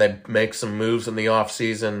 and they make some moves in the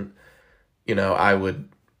offseason, I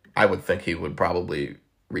would think he would probably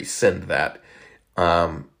rescind that.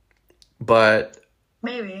 But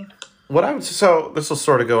maybe so this will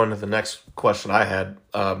sort of go into the next question I had,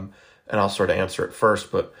 and I'll sort of answer it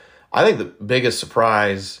first. But I think the biggest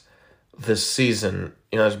surprise this season,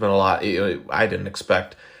 there's been a lot. I didn't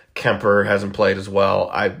expect. Kemper hasn't played as well.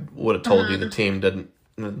 I would have told you the team didn't.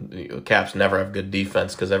 The Caps never have good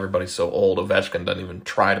defense because everybody's so old. Ovechkin doesn't even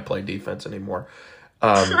try to play defense anymore.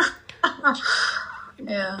 Yeah.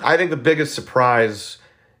 I think the biggest surprise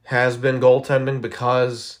has been goaltending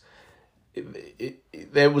because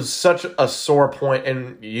it was such a sore point,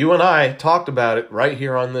 and you and I talked about it right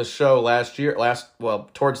here on this show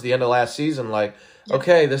towards the end of last season. Like,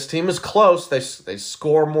 okay, this team is close. They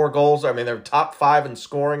score more goals. I mean, they're top 5 in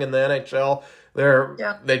scoring in the NHL.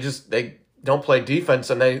 They don't play defense,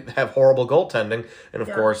 and they have horrible goaltending. And of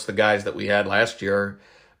course, the guys that we had last year,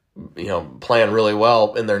 playing really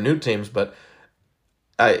well in their new teams. But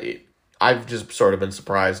I've just sort of been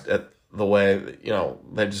surprised at the way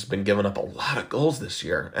they've just been giving up a lot of goals this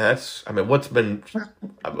year. And what's been,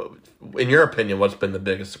 in your opinion, what's been the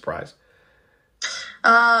biggest surprise?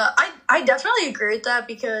 I definitely agree with that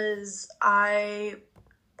because I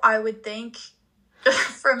would think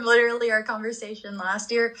from literally our conversation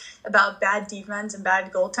last year about bad defense and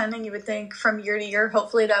bad goaltending, you would think from year to year,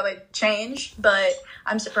 hopefully that would change. But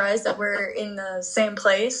I'm surprised that we're in the same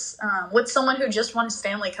place with someone who just won a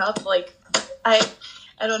Stanley Cup. Like, I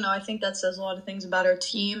don't know. I think that says a lot of things about our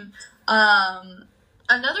team.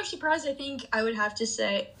 Another surprise, I think I would have to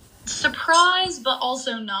say, surprise, but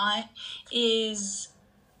also not, is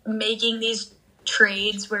making these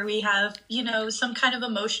trades where we have, some kind of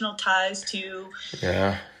emotional ties to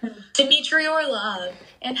Dmitry Orlov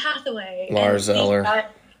and Hathaway. Lars Eller.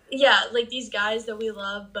 Like these guys that we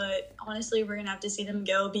love, but honestly, we're going to have to see them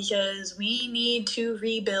go because we need to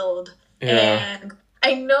rebuild. Yeah. And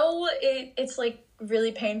I know it's like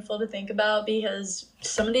really painful to think about because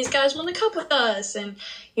some of these guys won the cup with us and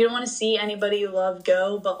you don't want to see anybody you love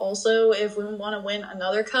go, but also if we want to win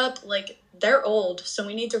another cup, like, they're old, so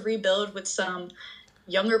we need to rebuild with some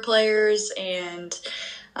younger players. And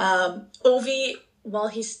Ovi, while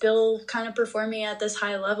he's still kind of performing at this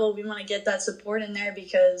high level, we want to get that support in there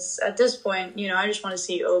because at this point, I just want to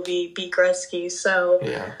see Ovi beat Gretzky. So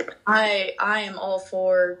I am all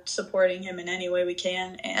for supporting him in any way we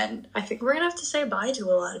can. And I think we're going to have to say bye to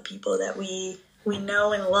a lot of people that we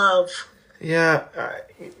know and love. Yeah.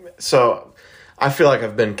 So I feel like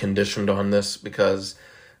I've been conditioned on this because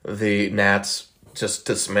the Nats just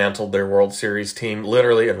dismantled their World Series team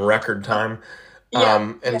literally in record time. So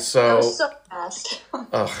that was so fast.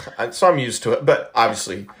 So I'm used to it, but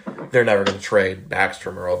obviously they're never going to trade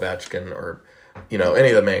Backstrom or Ovechkin or any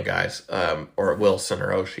of the main guys, or Wilson or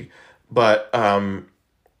Oshie. But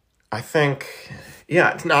I think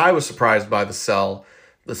I was surprised by the sell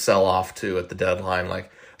off too at the deadline.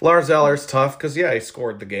 Like, Lars Eller's tough because he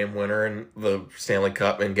scored the game winner in the Stanley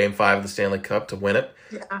Cup in Game 5 of the Stanley Cup to win it.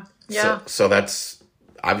 So that's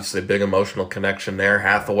obviously a big emotional connection there.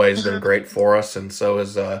 Hathaway's been great for us, and so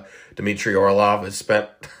has Dmitry Orlov. Has spent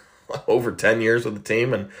over 10 years with the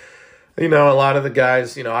team, and a lot of the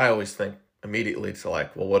guys. I always think immediately to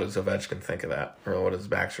like, well, what does Ovechkin think of that, or what does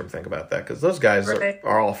Backstrom think about that? Because those guys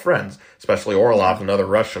are all friends, especially Orlov, another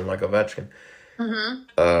Russian like Ovechkin.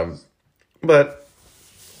 But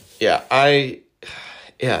the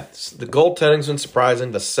goaltending's been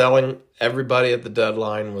surprising. The selling everybody at the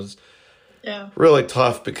deadline was really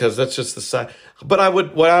tough because that's just the side. But I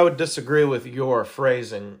would disagree with your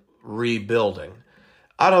phrasing, rebuilding.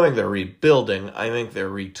 I don't think they're rebuilding. I think they're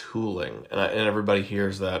retooling, and everybody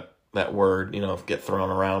hears that that word, get thrown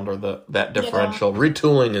around, or that differential.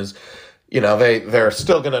 Retooling is, they're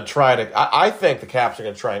still going to try to. I think the Caps are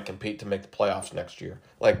going to try and compete to make the playoffs next year.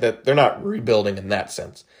 Like that, they're not rebuilding in that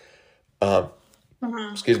sense.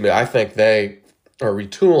 Excuse me. I think they are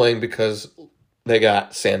retooling because they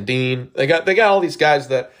got Sandin. They got all these guys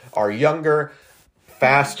that are younger,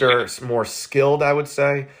 faster, more skilled, I would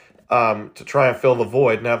say, to try and fill the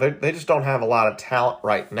void. Now they just don't have a lot of talent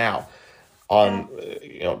right now. On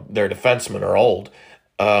their defensemen are old,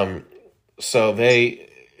 so they,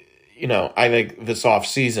 I think this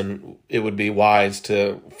offseason it would be wise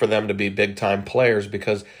for them to be big time players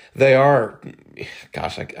because they are,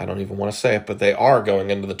 gosh, I don't even want to say it, but they are going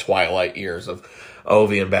into the twilight years of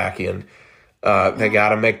Ovi and Backy, and they got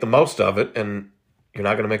to make the most of it, and you're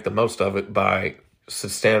not going to make the most of it by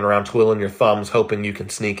standing around twiddling your thumbs hoping you can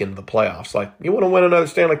sneak into the playoffs. Like, you want to win another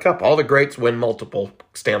Stanley Cup. All the greats win multiple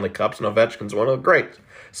Stanley Cups, and Ovechkin's one of the greats.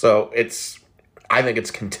 So I think it's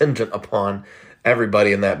contingent upon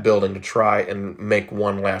everybody in that building to try and make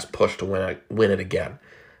one last push to win it again.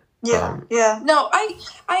 Yeah, yeah. No,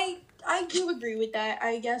 I do agree with that.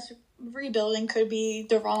 I guess rebuilding could be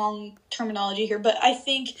the wrong terminology here, but I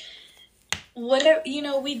think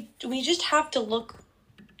we just have to look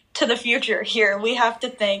to the future here. We have to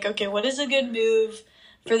think, okay, what is a good move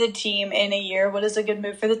for the team in a year? What is a good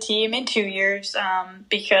move for the team in 2 years?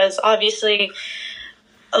 Because obviously,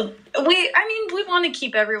 we want to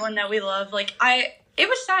keep everyone that we love. Like, it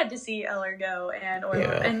was sad to see Eller go and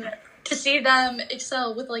and to see them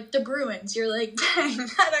excel with like the Bruins. You're like, dang,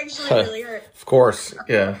 that actually really hurt. Of course,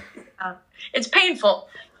 yeah. It's painful,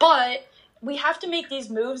 but we have to make these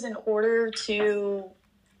moves in order to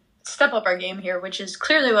step up our game here, which is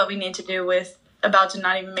clearly what we need to do with about to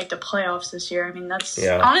not even make the playoffs this year. I mean, that's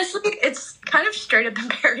honestly, it's kind of straight up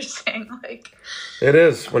embarrassing. Like, it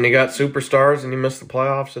is. When you got superstars and you miss the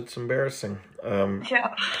playoffs, it's embarrassing.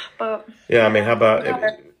 But I mean, how about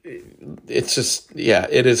it's just,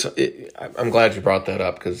 it is. I'm glad you brought that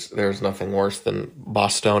up because there's nothing worse than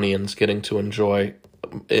Bostonians getting to enjoy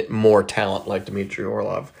more talent like Dmitry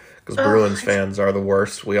Orlov, because Bruins fans are the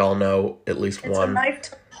worst. We all know at least one. It's a knife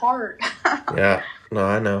to the heart. Yeah, no,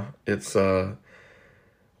 I know. It's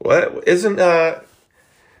what isn't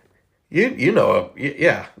you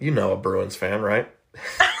know a Bruins fan, right?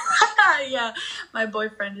 Yeah, my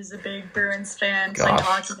boyfriend is a big Bruins fan. Played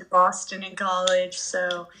hockey in Boston in college.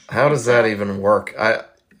 So how does that even work?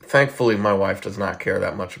 Thankfully my wife does not care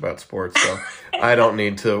that much about sports, so I don't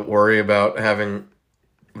need to worry about having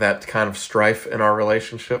that kind of strife in our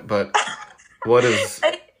relationship. But what is?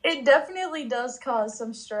 It definitely does cause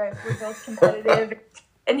some strife. We're both competitive.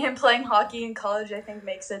 And him playing hockey in college, I think,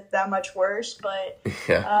 makes it that much worse. But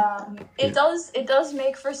it does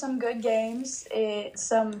make for some good games. It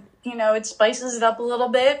spices it up a little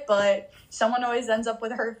bit. But someone always ends up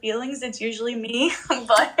with hurt feelings. It's usually me.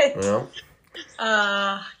 But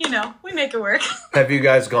we make it work. Have you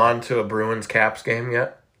guys gone to a Bruins Caps game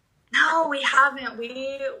yet? No, we haven't.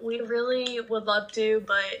 We really would love to,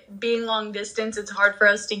 but being long distance, it's hard for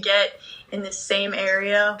us to get in the same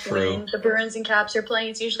area when the Bruins and Caps are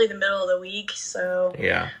playing. It's usually the middle of the week, so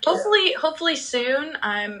hopefully soon.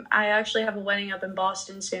 I actually have a wedding up in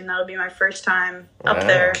Boston soon. That'll be my first time up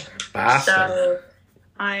there. Boston. So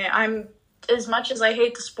I'm, as much as I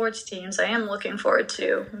hate the sports teams, I am looking forward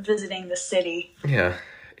to visiting the city. Yeah,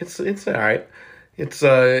 it's all right. It's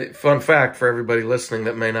a fun fact for everybody listening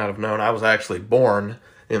that may not have known. I was actually born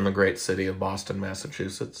in the great city of Boston,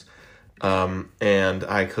 Massachusetts. And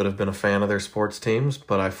I could have been a fan of their sports teams,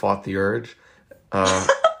 but I fought the urge.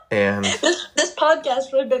 And this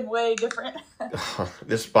podcast would have been way different.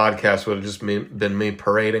 This podcast would have just been me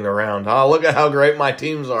parading around. Oh, look at how great my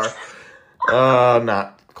teams are.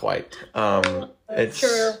 Not quite. It's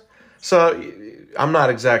true. So I'm not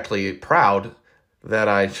exactly proud that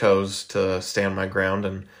I chose to stand my ground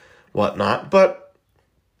and whatnot. But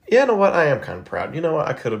you know what? I am kind of proud. You know what?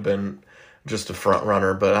 I could have been just a front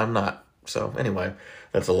runner, but I'm not. So anyway,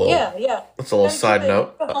 that's a little That's a little side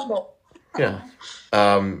note.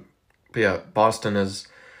 Boston is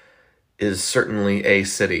certainly a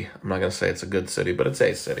city. I'm not going to say it's a good city, but it's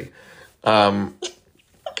a city. Yeah.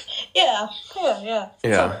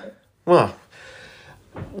 Well,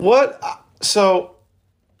 so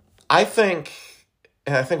I think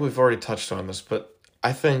we've already touched on this, but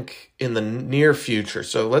I think in the near future,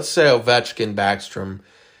 so let's say Ovechkin, Backstrom,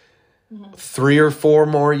 3 or 4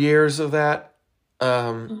 more years of that.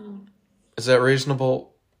 Is that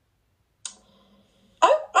reasonable?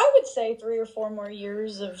 I would say 3 or 4 more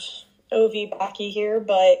years of Ovi Backy here,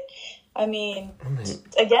 but I mean,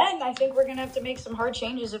 again, I think we're gonna have to make some hard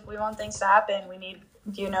changes if we want things to happen. We need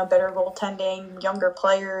better goaltending, younger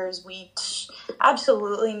players. We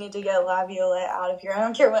absolutely need to get Laviolette out of here. I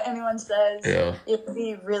don't care what anyone says. Yeah. It would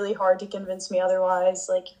be really hard to convince me otherwise.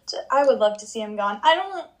 Like, I would love to see him gone.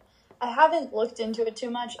 I haven't looked into it too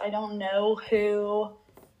much. I don't know who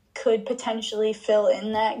could potentially fill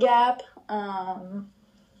in that gap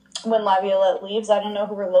when Laviolette leaves. I don't know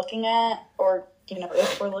who we're looking at or,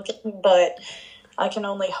 if we're looking, but I can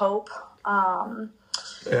only hope.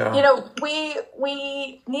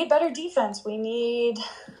 We need better defense. We need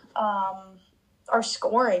our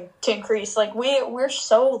scoring to increase. Like, we're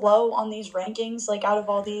so low on these rankings, like, out of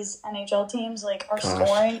all these NHL teams, like, our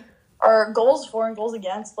scoring, our goals for and goals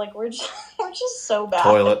against, like, we're just so bad.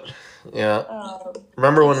 Toilet. Yeah.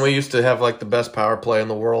 Remember when we used to have, like, the best power play in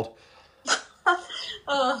the world?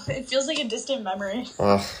 It feels like a distant memory.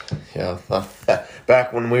 Yeah.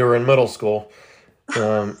 Back when we were in middle school.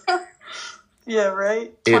 Yeah,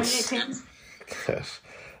 right? 2018?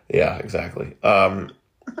 Yeah, exactly.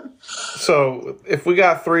 So, if we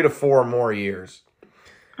got 3 to 4 more years,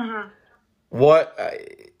 what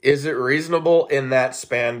is it reasonable in that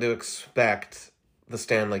span to expect the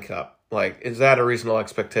Stanley Cup? Like, is that a reasonable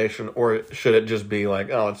expectation, or should it just be like,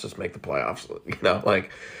 oh, let's just make the playoffs?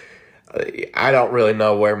 Like, I don't really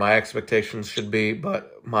know where my expectations should be,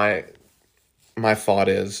 but my thought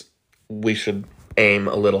is we should aim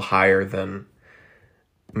a little higher than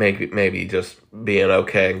maybe just being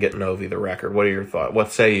okay and getting over the record. What are your thoughts?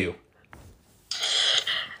 What say you?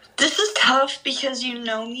 This is tough because you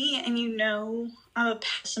know me and I'm a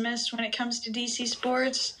pessimist when it comes to DC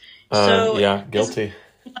sports. So yeah, guilty.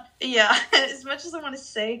 As much as I want to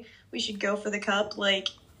say we should go for the cup, like,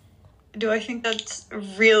 do I think that's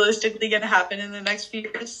realistically going to happen in the next few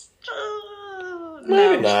years?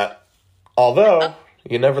 Maybe not. Although,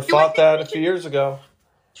 you never thought that a few years ago.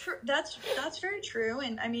 True. That's very true.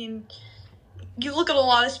 And, I mean, you look at a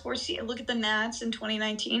lot of sports, look at the Nats in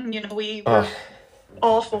 2019, we were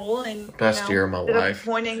awful. And best year of my life.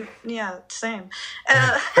 Same.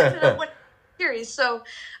 Ended up winning series. So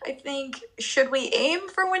I think, should we aim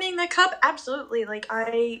for winning the cup? Absolutely. Like,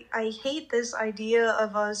 I hate this idea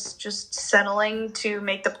of us just settling to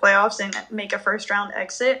make the playoffs and make a first round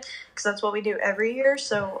exit, because that's what we do every year.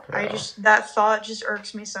 So that thought just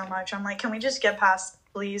irks me so much. I'm like, can we just get past,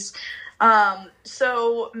 please?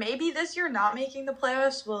 So maybe this year not making the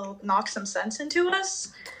playoffs will knock some sense into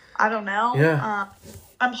us. I don't know. Yeah.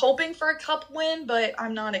 I'm hoping for a cup win, but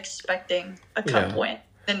I'm not expecting a cup win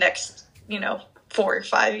the next 4 or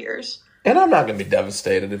 5 years. And I'm not going to be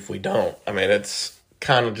devastated if we don't. I mean, it's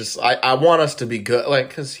kind of just, I want us to be good, like,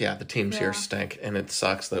 because, the teams here stink, and it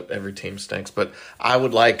sucks that every team stinks, but I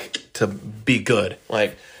would like to be good.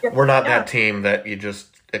 Like, we're not that team that you just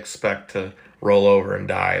expect to roll over and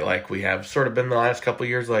die, like we have sort of been the last couple of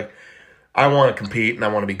years. Like, I want to compete, and I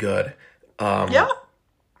want to be good.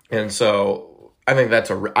 And so, I think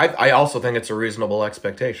I also think it's a reasonable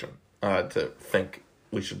expectation to think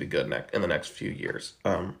we should be good in the next few years.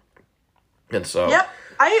 And so... Yep,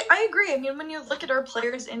 I agree. I mean, when you look at our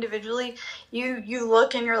players individually, you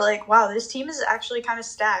look and you're like, wow, this team is actually kind of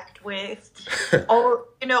stacked with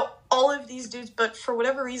all of these dudes, but for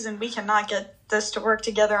whatever reason, we cannot get this to work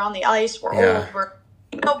together on the ice. We're old.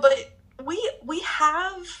 But we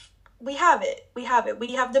have it. We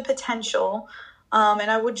have the potential.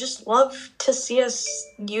 And I would just love to see us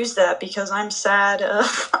use that, because I'm sad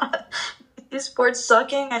of these sports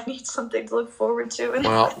sucking. I need something to look forward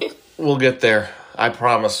to. We'll get there. I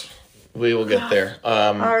promise we will get there.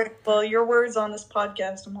 All right. Well, your words on this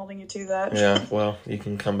podcast, I'm holding you to that. Yeah, well, you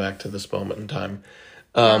can come back to this moment in time.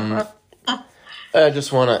 I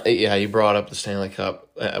just want to, you brought up the Stanley Cup.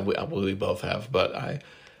 We both have, but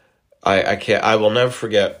I can't, I will never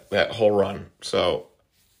forget that whole run. So,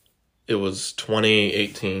 it was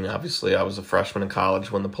 2018. Obviously, I was a freshman in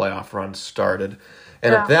college when the playoff run started.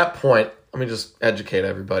 And at that point, let me just educate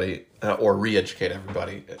everybody, or re-educate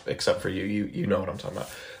everybody, except for you. You know what I'm talking about.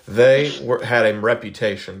 They had a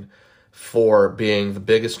reputation for being the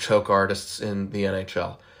biggest choke artists in the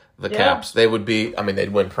NHL. The Caps. They would be,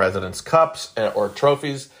 they'd win President's Cups or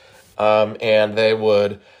trophies, and they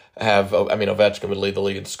would have, Ovechkin would lead the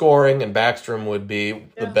league in scoring, and Backstrom would be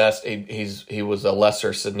the best. He was a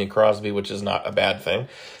lesser Sidney Crosby, which is not a bad thing.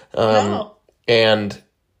 And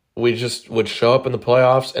we just would show up in the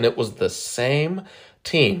playoffs, and it was the same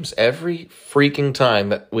teams every freaking time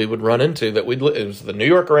that we would run into. It was the New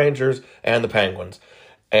York Rangers and the Penguins.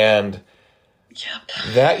 And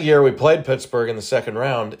that year we played Pittsburgh in the second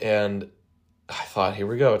round, and I thought, here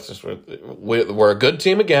we go. It's just we're a good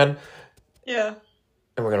team again. Yeah.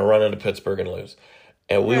 And we're going to run into Pittsburgh and lose.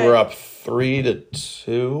 And we were up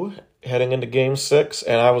 3-2 heading into Game 6,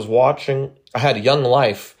 and I was watching. I had Young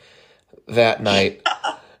Life that night,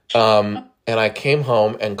 and I came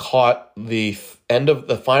home and caught the end of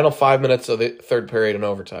the final 5 minutes of the third period in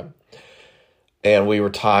overtime, and we were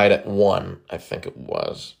tied at 1, I think it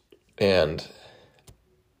was, and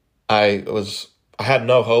I had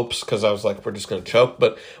no hopes because I was like, we're just going to choke,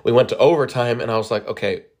 but we went to overtime, and I was like,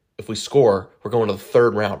 okay, if we score, we're going to the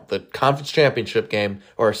third round, the conference championship game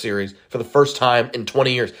or a series for the first time in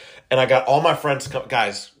 20 years. And I got all my friends,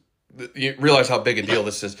 guys, you realize how big a deal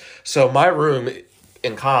this is. So my room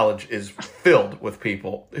in college is filled with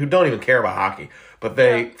people who don't even care about hockey, but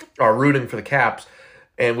they are rooting for the Caps.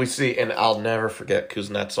 And we see, and I'll never forget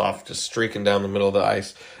Kuznetsov just streaking down the middle of the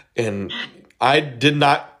ice. And I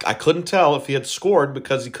couldn't tell if he had scored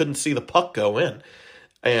because he couldn't see the puck go in.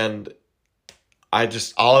 And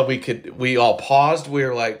we all paused. We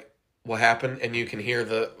were like, what happened? And you can hear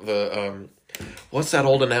the what's that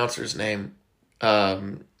old announcer's name?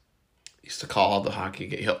 Used to call all the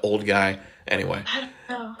hockey old guy. Anyway, I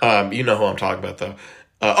don't know. You know who I'm talking about though.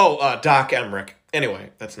 Doc Emmerich.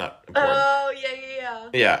 Anyway, that's not important. Oh yeah.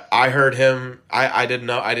 Yeah, I heard him. I didn't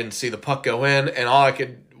know. I didn't see the puck go in, and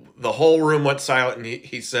the whole room went silent, and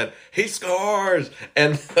he said, he scores!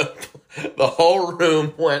 And the whole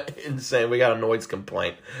room went insane. We got a noise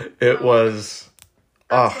complaint. It was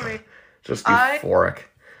just euphoric.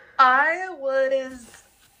 I was,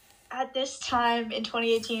 at this time in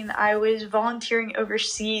 2018, I was volunteering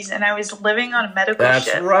overseas, and I was living on a medical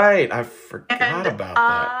ship. That's right. I forgot about that.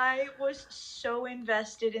 I was so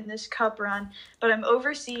invested in this cup run, but I'm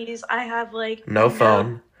overseas. I have, no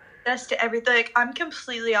phone. Access to everything. I'm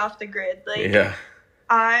completely off the grid. Yeah.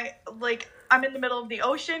 I'm in the middle of the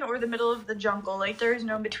ocean or the middle of the jungle. There is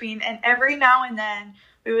no in between. And every now and then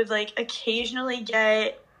we would occasionally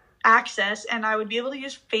get access, and I would be able to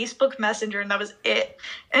use Facebook Messenger, and that was it.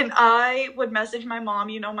 And I would message my mom.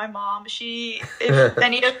 You know my mom. If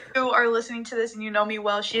any of you are listening to this and you know me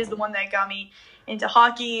well, she is the one that got me into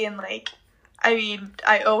hockey, and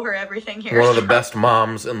I owe her everything here. One of the best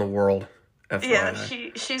moms in the world. FYI.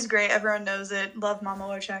 Yeah, she's great. Everyone knows it. Love Mama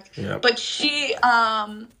Wojciech. Yep. But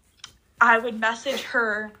I would message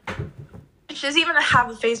her. She doesn't even have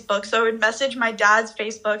a Facebook, so I would message my dad's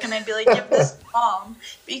Facebook, and I'd be like, give this to Mom,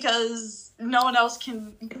 because no one else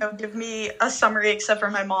can, give me a summary except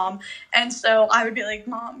for my mom. And so I would be like,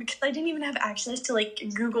 Mom, because I didn't even have access to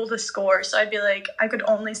Google the score, so I'd be like, I could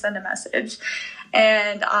only send a message.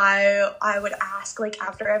 And I would ask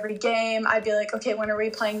after every game, I'd be like, okay, when are we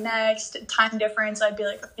playing next? Time difference. I'd be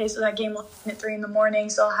like, okay, so that game will end at 3 a.m,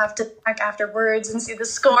 so I'll have to check afterwards and see the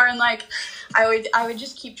score. And I would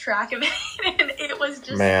just keep track of it. And it was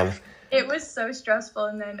just, man, it was so stressful.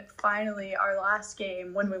 And then finally our last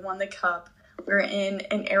game, when we won the cup, we were in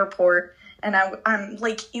an airport, and I'm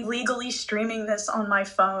illegally streaming this on my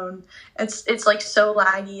phone. It's so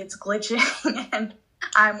laggy, it's glitching, and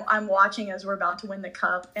I'm watching as we're about to win the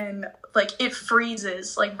cup, and it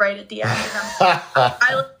freezes right at the end. And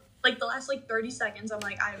I the last 30 seconds, I'm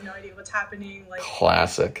I have no idea what's happening.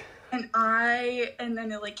 Classic. And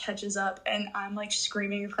then it catches up, and I'm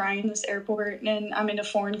screaming and crying in this airport, and I'm in a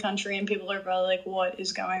foreign country, and people are probably what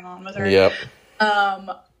is going on with her? Yep.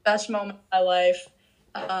 Best moment of my life.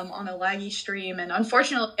 On a laggy stream, and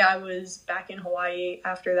unfortunately I was back in Hawaii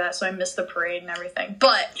after that, so I missed the parade and everything.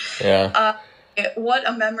 But yeah. What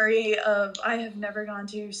a memory of, I have never gone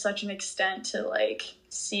to such an extent to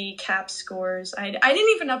see cap scores. I didn't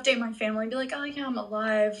even update my family and be like, oh yeah, I'm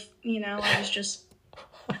alive.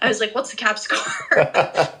 I was like, what's the cap score?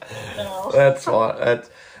 No. That's fun.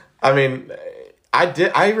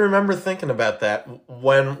 I remember thinking about that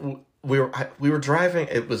when we were driving.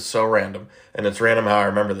 It was so random, and it's random how I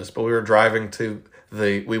remember this, but we were driving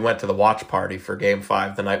we went to the watch party for Game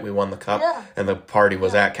 5 the night we won the cup, and the party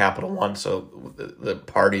was at Capital One, so the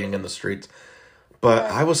partying in the streets. But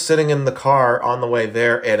I was sitting in the car on the way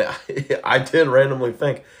there, and I did randomly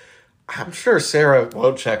think, I'm sure Sarah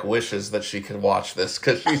Wojciech wishes that she could watch this,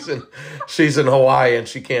 because she's in Hawaii and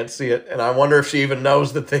she can't see it, and I wonder if she even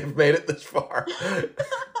knows that they've made it this far.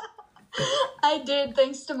 I did,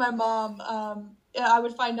 thanks to my mom. I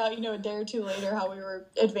would find out, a day or two later how we were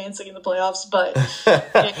advancing in the playoffs, but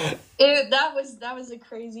that was a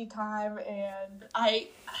crazy time, and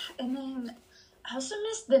then I also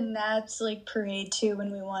missed the Nats parade too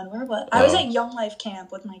when we won. Where was I was at Young Life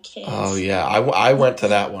camp with my kids. Oh yeah, I went to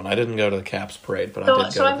that one. I didn't go to the Caps parade, but I did go to the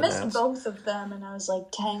Nats. So I missed both of them, and I was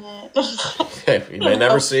like, dang it. You may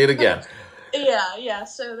never see it again. Yeah.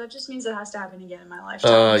 So that just means it has to happen again in my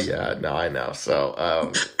lifetime. Yeah, no, I know.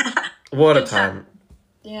 So, what a time.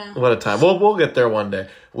 Yeah. What a time. We'll get there one day.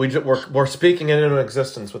 We're speaking it into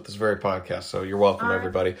existence with this very podcast, so you're welcome,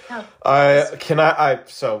 everybody. Yeah.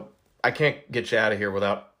 So I can't get you out of here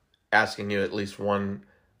without asking you at least one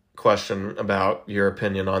question about your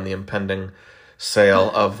opinion on the impending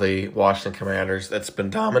sale of the Washington Commanders that's been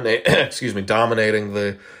dominating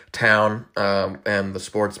the town and the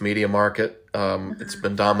sports media market. It's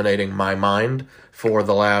been dominating my mind for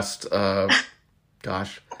the last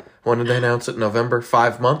when did they announce it? November,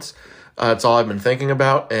 5 months. It's all I've been thinking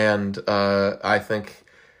about, and I think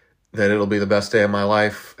that it'll be the best day of my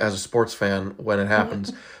life as a sports fan when it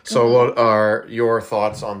happens. So what are your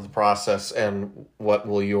thoughts on the process, and what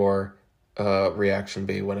will your reaction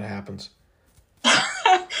be when it happens?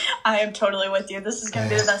 I am totally with you. This is going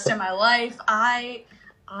to be the best day of my life. I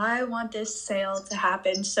want this sale to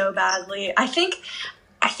happen so badly. I think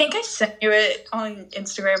I sent you it on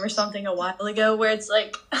Instagram or something a while ago, where it's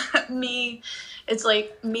like me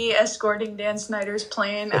escorting Dan Snyder's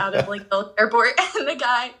plane out of like the airport, and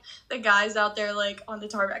the guy's out there like on the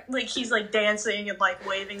tarmac, like he's like dancing and like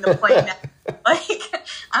waving the plane out. Like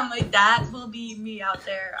I'm like, that will be me out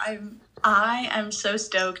there. I am so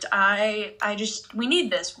stoked. We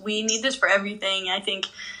need this. We need this for everything. I think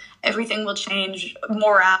everything will change,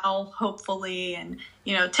 morale, hopefully, and,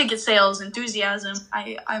 ticket sales, enthusiasm.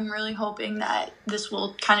 I'm really hoping that this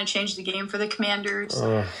will kind of change the game for the Commanders.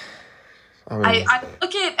 I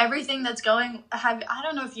look at everything that's going. I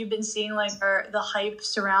don't know if you've been seeing like the hype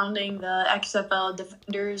surrounding the XFL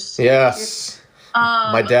Defenders. Yes.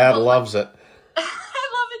 My dad loves it. I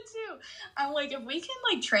love it too. I'm like, if we can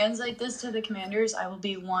like translate this to the Commanders, I will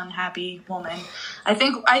be one happy woman. I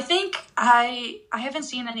think I haven't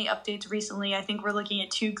seen any updates recently. I think we're looking at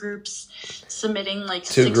 2 groups submitting like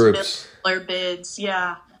 $6 billion bids.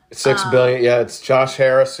 Yeah. $6 billion. Yeah, it's Josh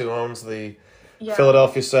Harris, who owns the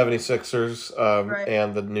Philadelphia 76ers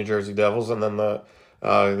and the New Jersey Devils, and then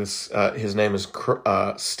his name is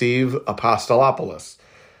Steve Apostolopoulos.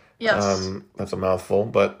 Yes. That's a mouthful,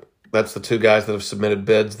 but that's the 2 guys that have submitted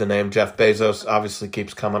bids. The name Jeff Bezos obviously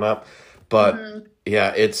keeps coming up. But,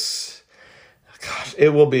 it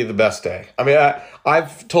will be the best day. I mean,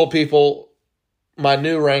 I've told people my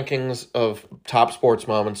new rankings of top sports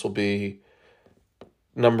moments will be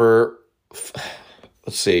number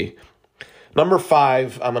 5,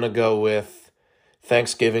 I'm going to go with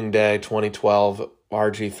Thanksgiving Day 2012,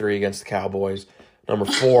 RG3 against the Cowboys. Number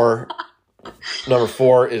 4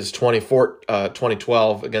 is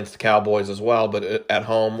 2012 against the Cowboys as well, but at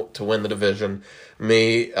home to win the division.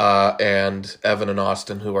 Me and Evan and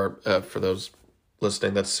Austin, who are, for those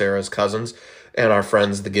listening, that's Sarah's cousins, and our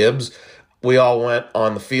friends, the Gibbs. We all went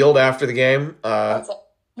on the field after the game. It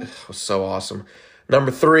was so awesome.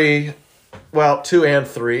 Number 3, 2 and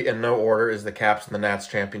 3 in no order, is the Caps and the Nats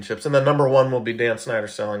championships. And then number 1 will be Dan Snyder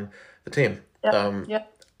selling the team.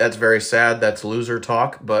 Yep. That's very sad. That's loser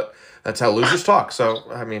talk, but that's how losers talk.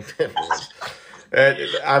 So, I mean,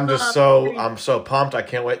 I'm so pumped. I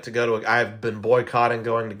can't wait to go to I've been boycotting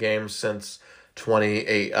going to games since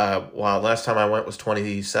 28. Last time I went was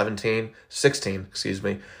 16, excuse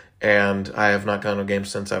me. And I have not gone to a game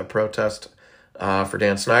since out of protest for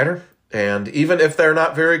Dan Snyder. And even if they're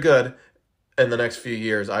not very good in the next few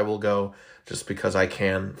years, I will go just because I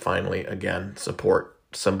can finally again support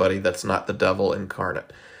somebody that's not the devil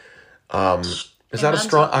incarnate. Is that a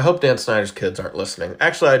strong? I hope Dan Snyder's kids aren't listening.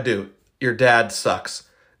 Actually, I do. Your dad sucks.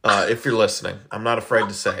 If you're listening, I'm not afraid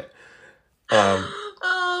to say it.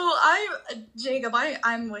 Jacob,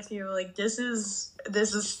 I'm with you. Like this is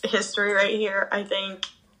history right here. I think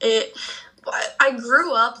I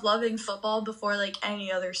grew up loving football before like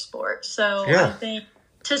any other sport. So I think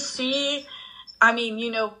to see,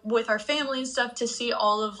 with our family and stuff, to see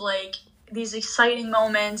all of like these exciting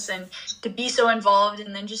moments and to be so involved,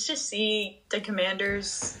 and then just to see the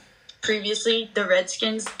Commanders, previously the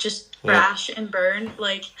Redskins, just crash and burn,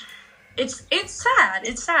 like it's sad.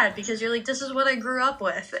 It's sad because you're like, this is what I grew up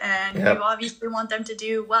with, and you obviously want them to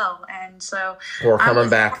do well, and so we're coming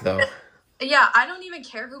back though. Yeah, I don't even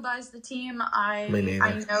care who buys the team. I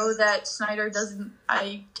know that Snyder doesn't.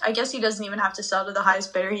 I guess he doesn't even have to sell to the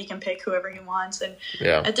highest bidder. He can pick whoever he wants. And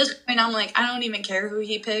at this point, I'm like, I don't even care who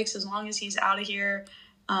he picks as long as he's out of here.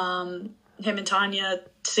 Him and Tanya,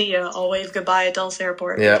 see ya. I'll wave goodbye at Dulles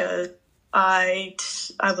Airport because I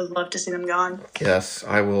would love to see them gone. Yes,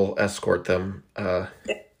 I will escort them.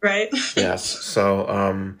 Right. Yes.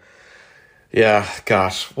 So,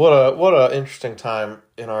 gosh, what a interesting time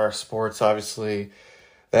in our sports. Obviously,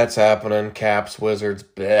 that's happening. Caps, Wizards,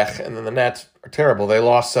 blech. And then the Nets are terrible. They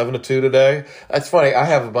lost 7-2 today. It's funny. I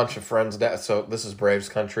have a bunch of friends so this is Braves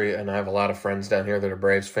country, and I have a lot of friends down here that are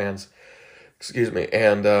Braves fans. Excuse me.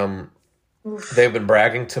 And Oof. they've been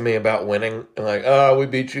bragging to me about winning. And like, oh, we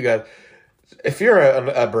beat you guys. If you're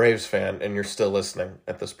a Braves fan and you're still listening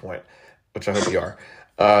at this point, which I hope you are,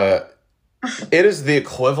 it is the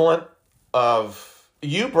equivalent of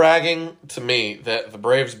you bragging to me that the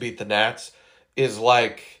Braves beat the Nats is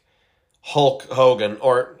like Hulk Hogan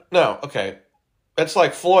it's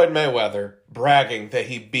like Floyd Mayweather bragging that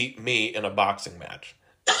he beat me in a boxing match.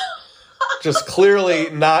 Just clearly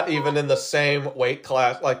not even in the same weight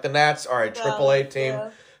class. Like the Nats are a AAA team,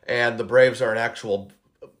 and the Braves are an actual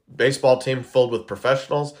baseball team filled with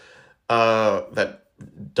professionals. That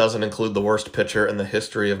doesn't include the worst pitcher in the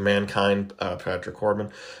history of mankind, Patrick Corbin.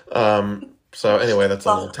 So anyway, that's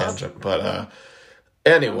a little tangent. But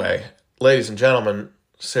anyway, ladies and gentlemen,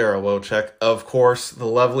 Sarah Wojciech, of course, the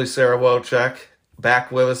lovely Sarah Wojciech,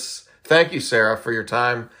 back with us. Thank you, Sarah, for your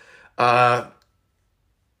time. Thank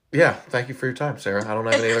you for your time, Sarah. I don't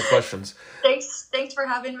have any other questions. Thanks for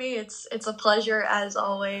having me. It's a pleasure as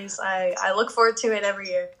always. I look forward to it every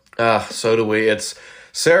year. So do we. It's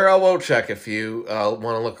Sarah Wojciech. If you want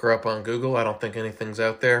to look her up on Google, I don't think anything's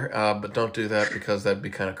out there, but don't do that because that'd be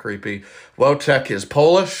kind of creepy. Wojciech is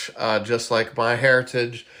Polish, just like my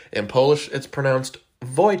heritage. In Polish, it's pronounced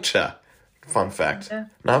Wojciech. Fun fact. Yeah.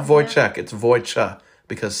 Not Wojciech, it's Wojciech,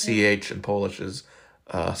 because CH in Polish is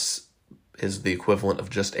the equivalent of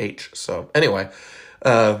just H. So anyway,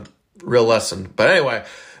 real lesson. But anyway,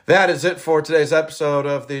 that is it for today's episode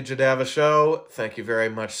of the Jadava Show. Thank you very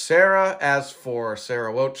much, Sarah. As for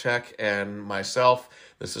Sarah Wojciech and myself,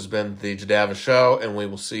 this has been the Jadava Show, and we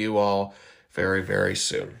will see you all very, very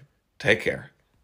soon. Take care.